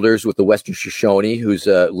elders with the Western Shoshone, whose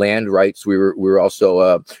land rights we were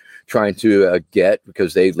also trying to get,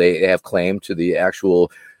 because they have claim to the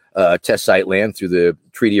actual test site land through the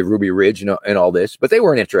Treaty of Ruby Ridge and all this, but they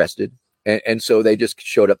weren't interested. And so they just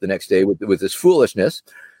showed up the next day with this foolishness,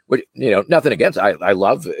 which, nothing against. I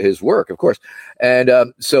love his work, of course.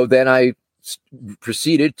 And so then I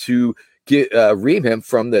proceeded to ream him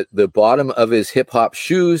from the bottom of his hip hop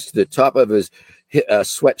shoes to the top of his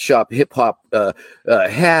sweatshop hip hop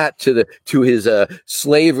hat to his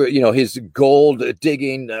slave, his gold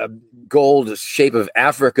digging gold shape of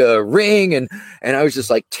Africa ring, and I was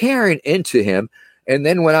just like tearing into him. And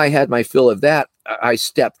then when I had my fill of that, I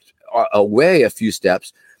stepped away a few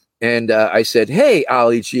steps. And I said, "Hey,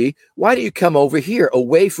 Ali G, why don't you come over here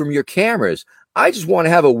away from your cameras? I just want to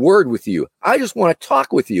have a word with you. I just want to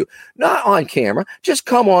talk with you, not on camera. Just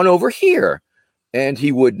come on over here." And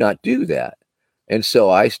he would not do that. And so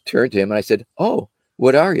I turned to him and I said, "Oh,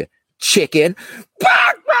 what are you? Chicken?"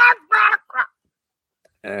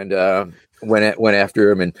 And went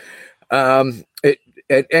after him.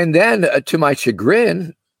 And then to my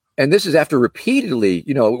chagrin, and this is after repeatedly,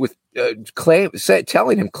 with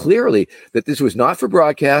telling him clearly that this was not for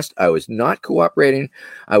broadcast. I was not cooperating.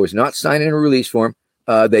 I was not signing a release form.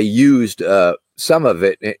 They used some of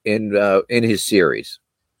it in his series.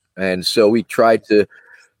 And so we tried to,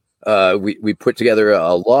 we put together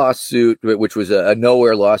a lawsuit, which was a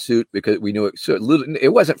nowhere lawsuit, because we knew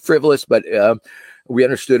it wasn't frivolous, but we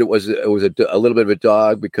understood it was a little bit of a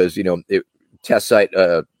dog, because, test site,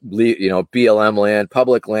 BLM land,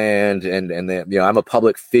 public land, and then, I'm a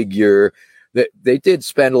public figure. That they did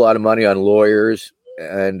spend a lot of money on lawyers,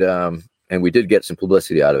 and we did get some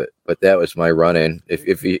publicity out of it. But that was my run-in.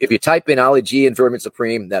 If you type in Ali G and Vermin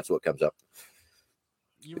Supreme, that's what comes up.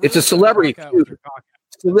 Really, it's a celebrity feud.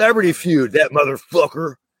 Celebrity feud, that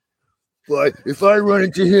motherfucker. But if I run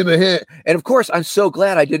into him ahead, and of course, I'm so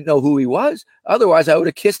glad I didn't know who he was. Otherwise, I would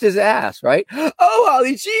have kissed his ass, right? "Oh,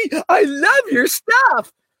 Ali G, I love your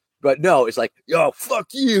stuff." But no, it's like, "Yo, fuck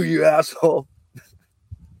you, you asshole."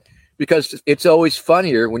 Because it's always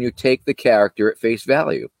funnier when you take the character at face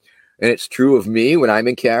value. And it's true of me when I'm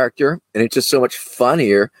in character. And it's just so much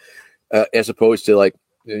funnier as opposed to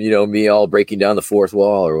me all breaking down the fourth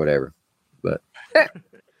wall or whatever. But what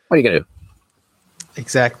are you going to do?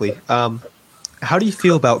 Exactly. How do you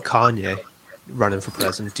feel about Kanye running for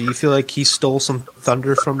president? Do you feel like he stole some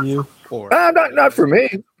thunder from you? Or not for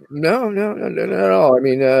me. No, at all. I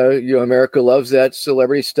mean, America loves that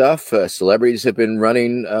celebrity stuff. Celebrities have been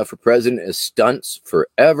running for president as stunts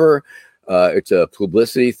forever. It's a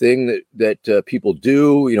publicity thing that people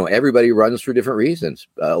do. Everybody runs for different reasons.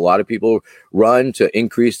 A lot of people run to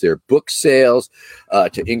increase their book sales,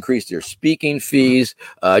 to increase their speaking fees,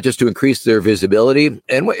 just to increase their visibility.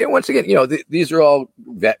 And once again, these are all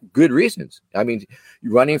good reasons. I mean,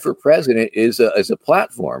 running for president is a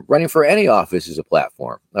platform. Running for any office is a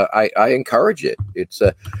platform. I encourage it. It's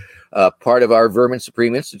part of our Vermin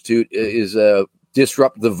Supreme Institute is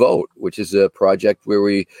Disrupt the Vote, which is a project where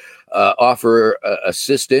we offer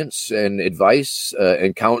assistance and advice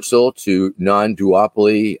and counsel to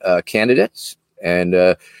non-duopoly candidates. And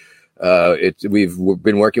we've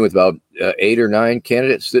been working with about 8 or 9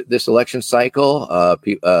 candidates this election cycle.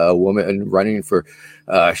 A woman running for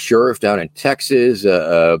sheriff down in Texas,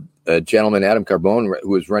 a a gentleman, Adam Carbone, who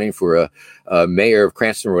was running for a mayor of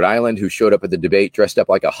Cranston, Rhode Island, who showed up at the debate dressed up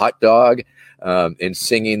like a hot dog and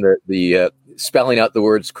singing the spelling out the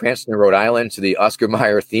words Cranston, Rhode Island to the Oscar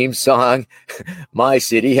Mayer theme song. My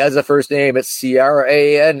city has a first name. It's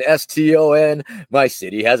Cranston. My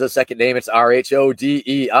city has a second name. It's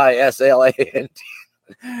Rhodeisland.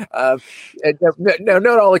 No,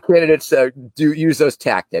 not all the candidates do use those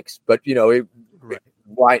tactics, but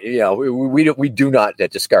why? We do not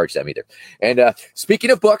discourage them either. And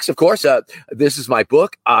speaking of books, of course, this is my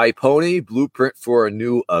book, iPony: Blueprint for a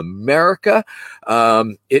New America.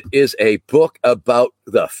 It is a book about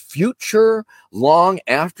the future, long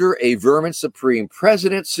after a Vermin Supreme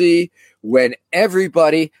presidency, when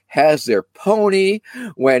everybody has their pony,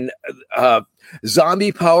 when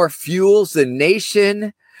zombie power fuels the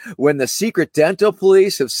nation, when the secret dental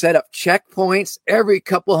police have set up checkpoints every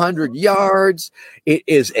couple hundred yards. It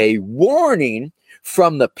is a warning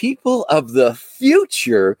from the people of the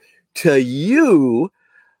future to you,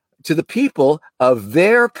 to the people of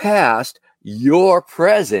their past, your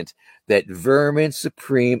present, that Vermin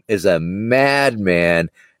Supreme is a madman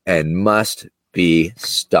and must be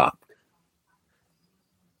stopped.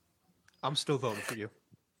 I'm still voting for you.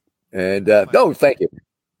 And thank you.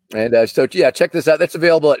 And check this out. That's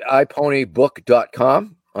available at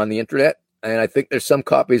iPonybook.com on the internet. And I think there's some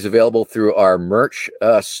copies available through our merch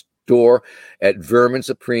store at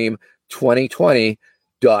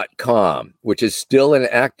verminsupreme2020.com, which is still an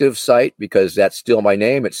active site because that's still my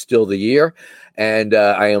name. It's still the year. And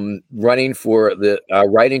I am running for the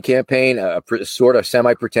writing campaign, a sort of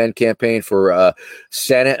semi-pretend campaign for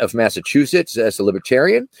Senate of Massachusetts as a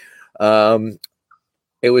libertarian.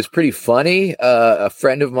 It was pretty funny. A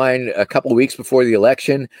friend of mine, a couple of weeks before the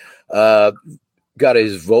election, got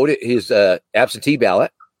his absentee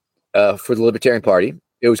ballot for the Libertarian Party.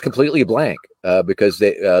 It was completely blank because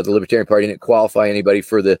the Libertarian Party didn't qualify anybody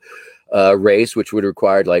for the race, which would have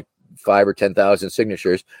required like 5,000 or 10,000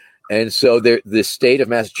 signatures. And so the state of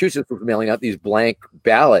Massachusetts was mailing out these blank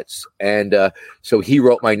ballots, and so he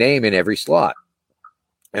wrote my name in every slot.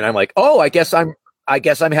 And I'm like, oh, I guess I'm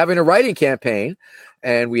having a writing campaign.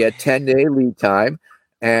 And we had 10-day lead time.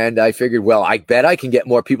 And I figured, well, I bet I can get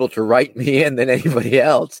more people to write me in than anybody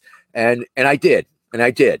else. And I did. And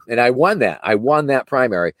I won that. I won that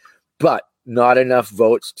primary, but not enough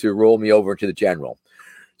votes to roll me over into the general.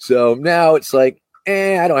 So now it's like,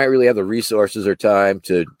 I don't really have the resources or time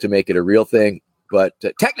to make it a real thing. But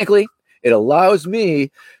technically, it allows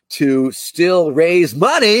me to still raise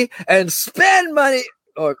money and spend money.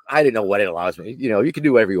 Or I didn't know what it allows me. You can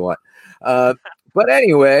do whatever you want. But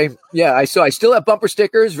anyway, I still have bumper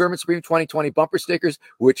stickers, Vermin Supreme 2020 bumper stickers,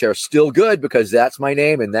 which are still good because that's my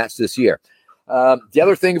name and that's this year. The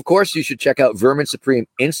other thing, of course, you should check out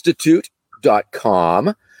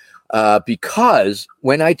verminsupremeinstitute.com because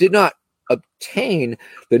when I did not obtain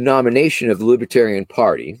the nomination of the Libertarian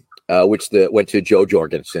Party, which went to Joe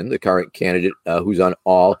Jorgensen, the current candidate who's on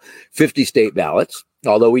all 50 state ballots,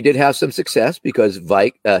 although we did have some success because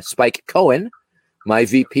Spike Cohen, my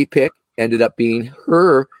VP pick, ended up being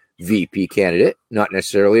her VP candidate, not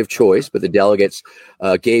necessarily of choice, but the delegates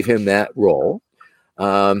gave him that role.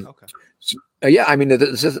 Okay.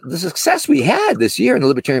 The success we had this year in the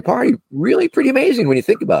Libertarian Party, really pretty amazing when you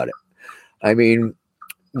think about it. I mean,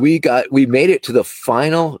 we made it to the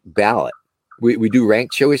final ballot. We do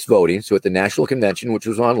ranked choice voting. So at the national convention, which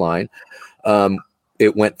was online,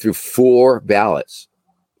 it went through 4 ballots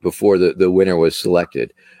before the winner was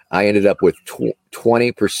selected. I ended up with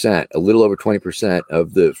 20%, a little over 20%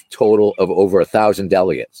 of the total of over 1,000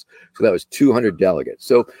 delegates. So that was 200 delegates.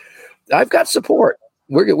 So I've got support.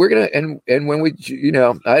 We're gonna and when we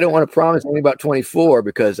I don't want to promise anything about 24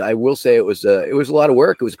 because I will say it was a lot of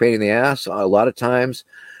work. It was a pain in the ass a lot of times,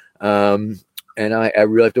 and I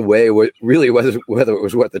really have to weigh whether it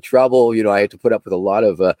was worth the trouble. I had to put up with a lot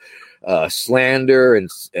of slander and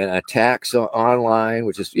attacks online,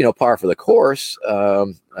 which is par for the course.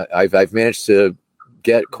 I've managed to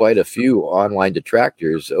get quite a few online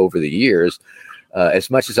detractors over the years. As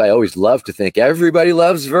much as I always love to think everybody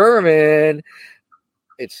loves Vermin,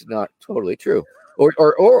 it's not totally true.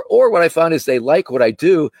 Or what I found is they like what I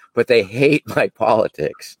do, but they hate my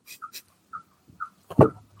politics.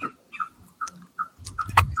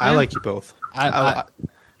 I like you both.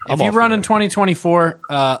 If you run in 2024,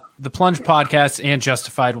 the Plunge Podcast and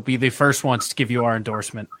Justified will be the first ones to give you our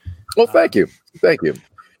endorsement. Well, thank you.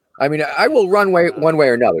 I mean, I will run one way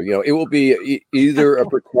or another. It will be either a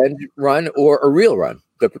pretend run or a real run.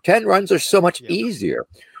 The pretend runs are so much easier.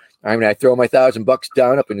 I mean, I throw my $1,000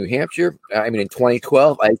 down up in New Hampshire. I mean, in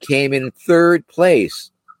 2012, I came in 3rd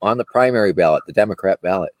place on the primary ballot, the Democrat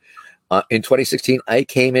ballot. In 2016, I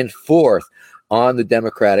came in 4th on the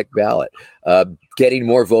Democratic ballot, getting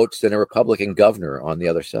more votes than a Republican governor on the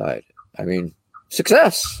other side. I mean,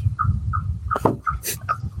 success.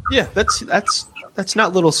 Yeah, that's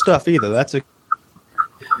not little stuff either. That's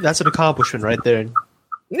an accomplishment right there.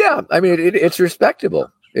 Yeah, I mean, it's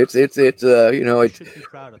respectable. It's you know, You should be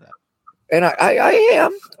proud of that. and I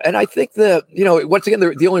am, and I think that, you know, once again,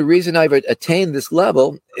 the only reason I've attained this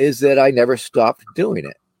level is that I never stopped doing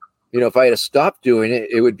it. You know, if I had stopped doing it,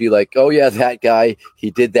 it would be like, oh yeah, that guy,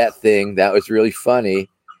 he did that thing, that was really funny,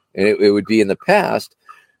 and it would be in the past.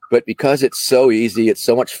 But because it's so easy, it's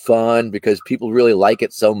so much fun, because people really like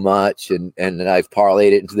it so much, and I've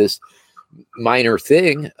parlayed it into this minor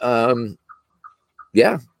thing.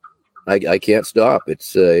 Yeah, I can't stop.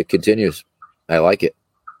 It continues. I like it.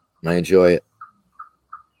 I enjoy it.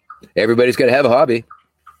 Everybody's got to have a hobby.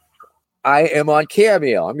 I am on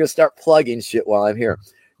Cameo. I'm going to start plugging shit while I'm here.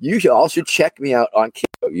 You all should check me out on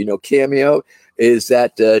Cameo. You know, Cameo is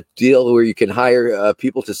that deal where you can hire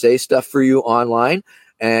people to say stuff for you online.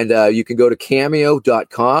 And you can go to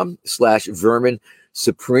cameo.com/Vermin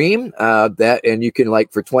Supreme. And you can,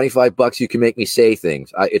 like, for $25, you can make me say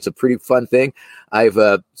things. It's a pretty fun thing. I've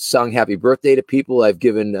sung happy birthday to people. I've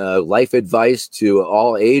given life advice to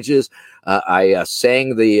all ages. I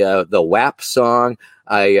sang the WAP song.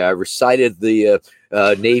 I recited the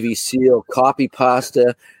Navy SEAL copy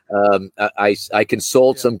pasta. I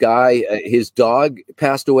consoled some guy. His dog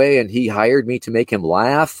passed away, and he hired me to make him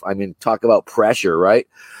laugh. I mean, talk about pressure, right?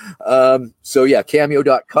 So yeah,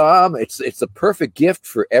 cameo.com. It's the perfect gift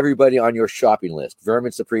for everybody on your shopping list.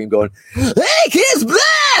 Vermin Supreme going, hey kids,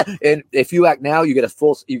 blah! And if you act now, you get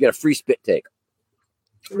a free spit take.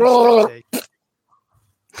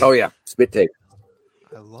 Oh yeah, spit take.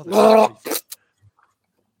 I love it.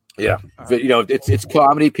 Yeah, you know, it's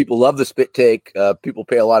comedy. People love the spit take. People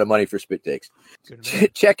pay a lot of money for spit takes.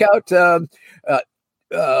 Check out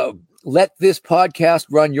Let This Podcast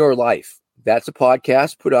Run Your Life. That's a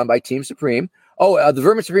podcast put on by Team Supreme. The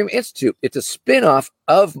Vermin Supreme Institute. It's a spin-off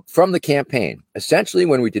from the campaign. Essentially,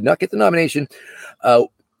 when we did not get the nomination,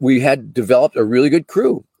 we had developed a really good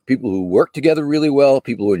crew. People who worked together really well,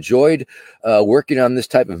 people who enjoyed working on this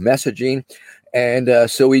type of messaging. And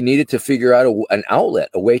so we needed to figure out an outlet,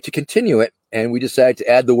 a way to continue it. And we decided to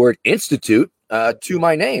add the word institute to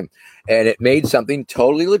my name. And it made something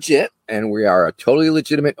totally legit. And we are a totally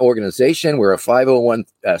legitimate organization. We're a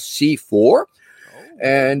 501c4.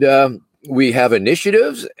 And we have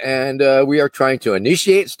initiatives. And we are trying to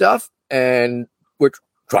initiate stuff. And we're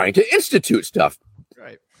trying to institute stuff.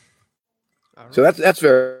 Right. So that's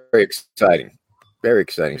very, very exciting. Very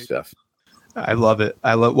exciting stuff. I love it.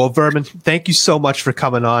 Well, Vermin, thank you so much for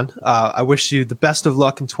coming on. I wish you the best of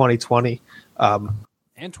luck in 2020. And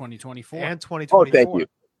 2024. And 2024. Oh, thank you.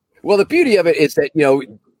 Well, the beauty of it is that, you know,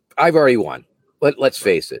 I've already won. Let's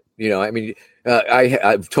face it. You know, I mean, I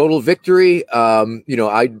have total victory. You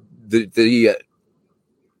know, the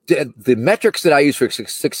metrics that I use for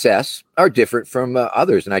success are different from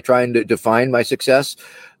others. And I try and define my success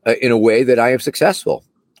in a way that I am successful.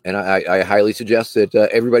 And I highly suggest that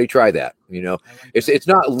everybody try that. You know, it's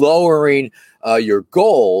not lowering your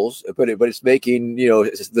goals, but it's making, you know,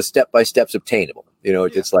 the step-by-steps obtainable. You know,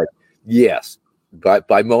 it's like, yes,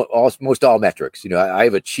 by most all metrics, you know,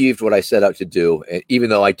 I've achieved what I set out to do, even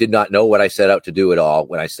though I did not know what I set out to do at all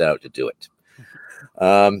when I set out to do it.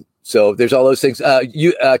 So there's all those things.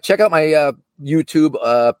 You check out my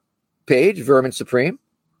YouTube page, Vermin Supreme.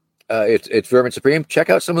 It's Vermin Supreme. Check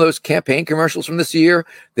out some of those campaign commercials from this year.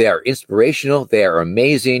 They are inspirational. They are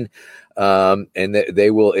amazing. And they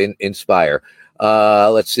will inspire.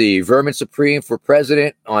 Let's see. Vermin Supreme for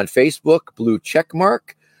President on Facebook, blue check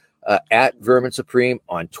mark. At Vermin Supreme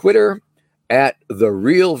on Twitter. At The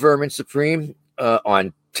Real Vermin Supreme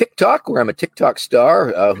on TikTok, where I'm a TikTok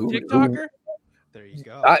star. TikToker? There you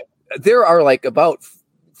go. There are like about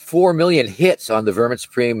 4 million hits on the Vermin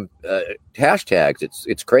Supreme hashtags.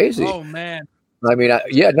 It's crazy. Oh man! I mean, I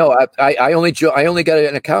only got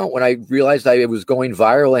an account when I realized I was going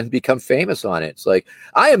viral and become famous on it. It's like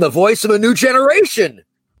I am the voice of a new generation.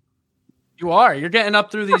 You are. You're getting up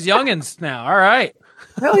through these youngins now. All right.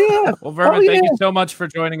 Hell yeah. Well, Vermin, thank you so much for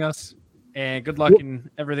joining us, and good luck in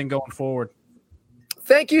everything going forward.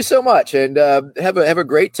 Thank you so much, and have a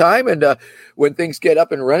great time. And when things get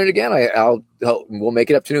up and running again, we'll make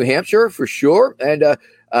it up to New Hampshire for sure. And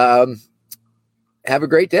have a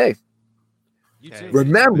great day. You too.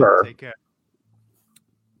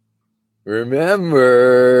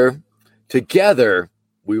 Remember, together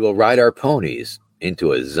we will ride our ponies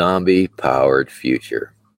into a zombie-powered future.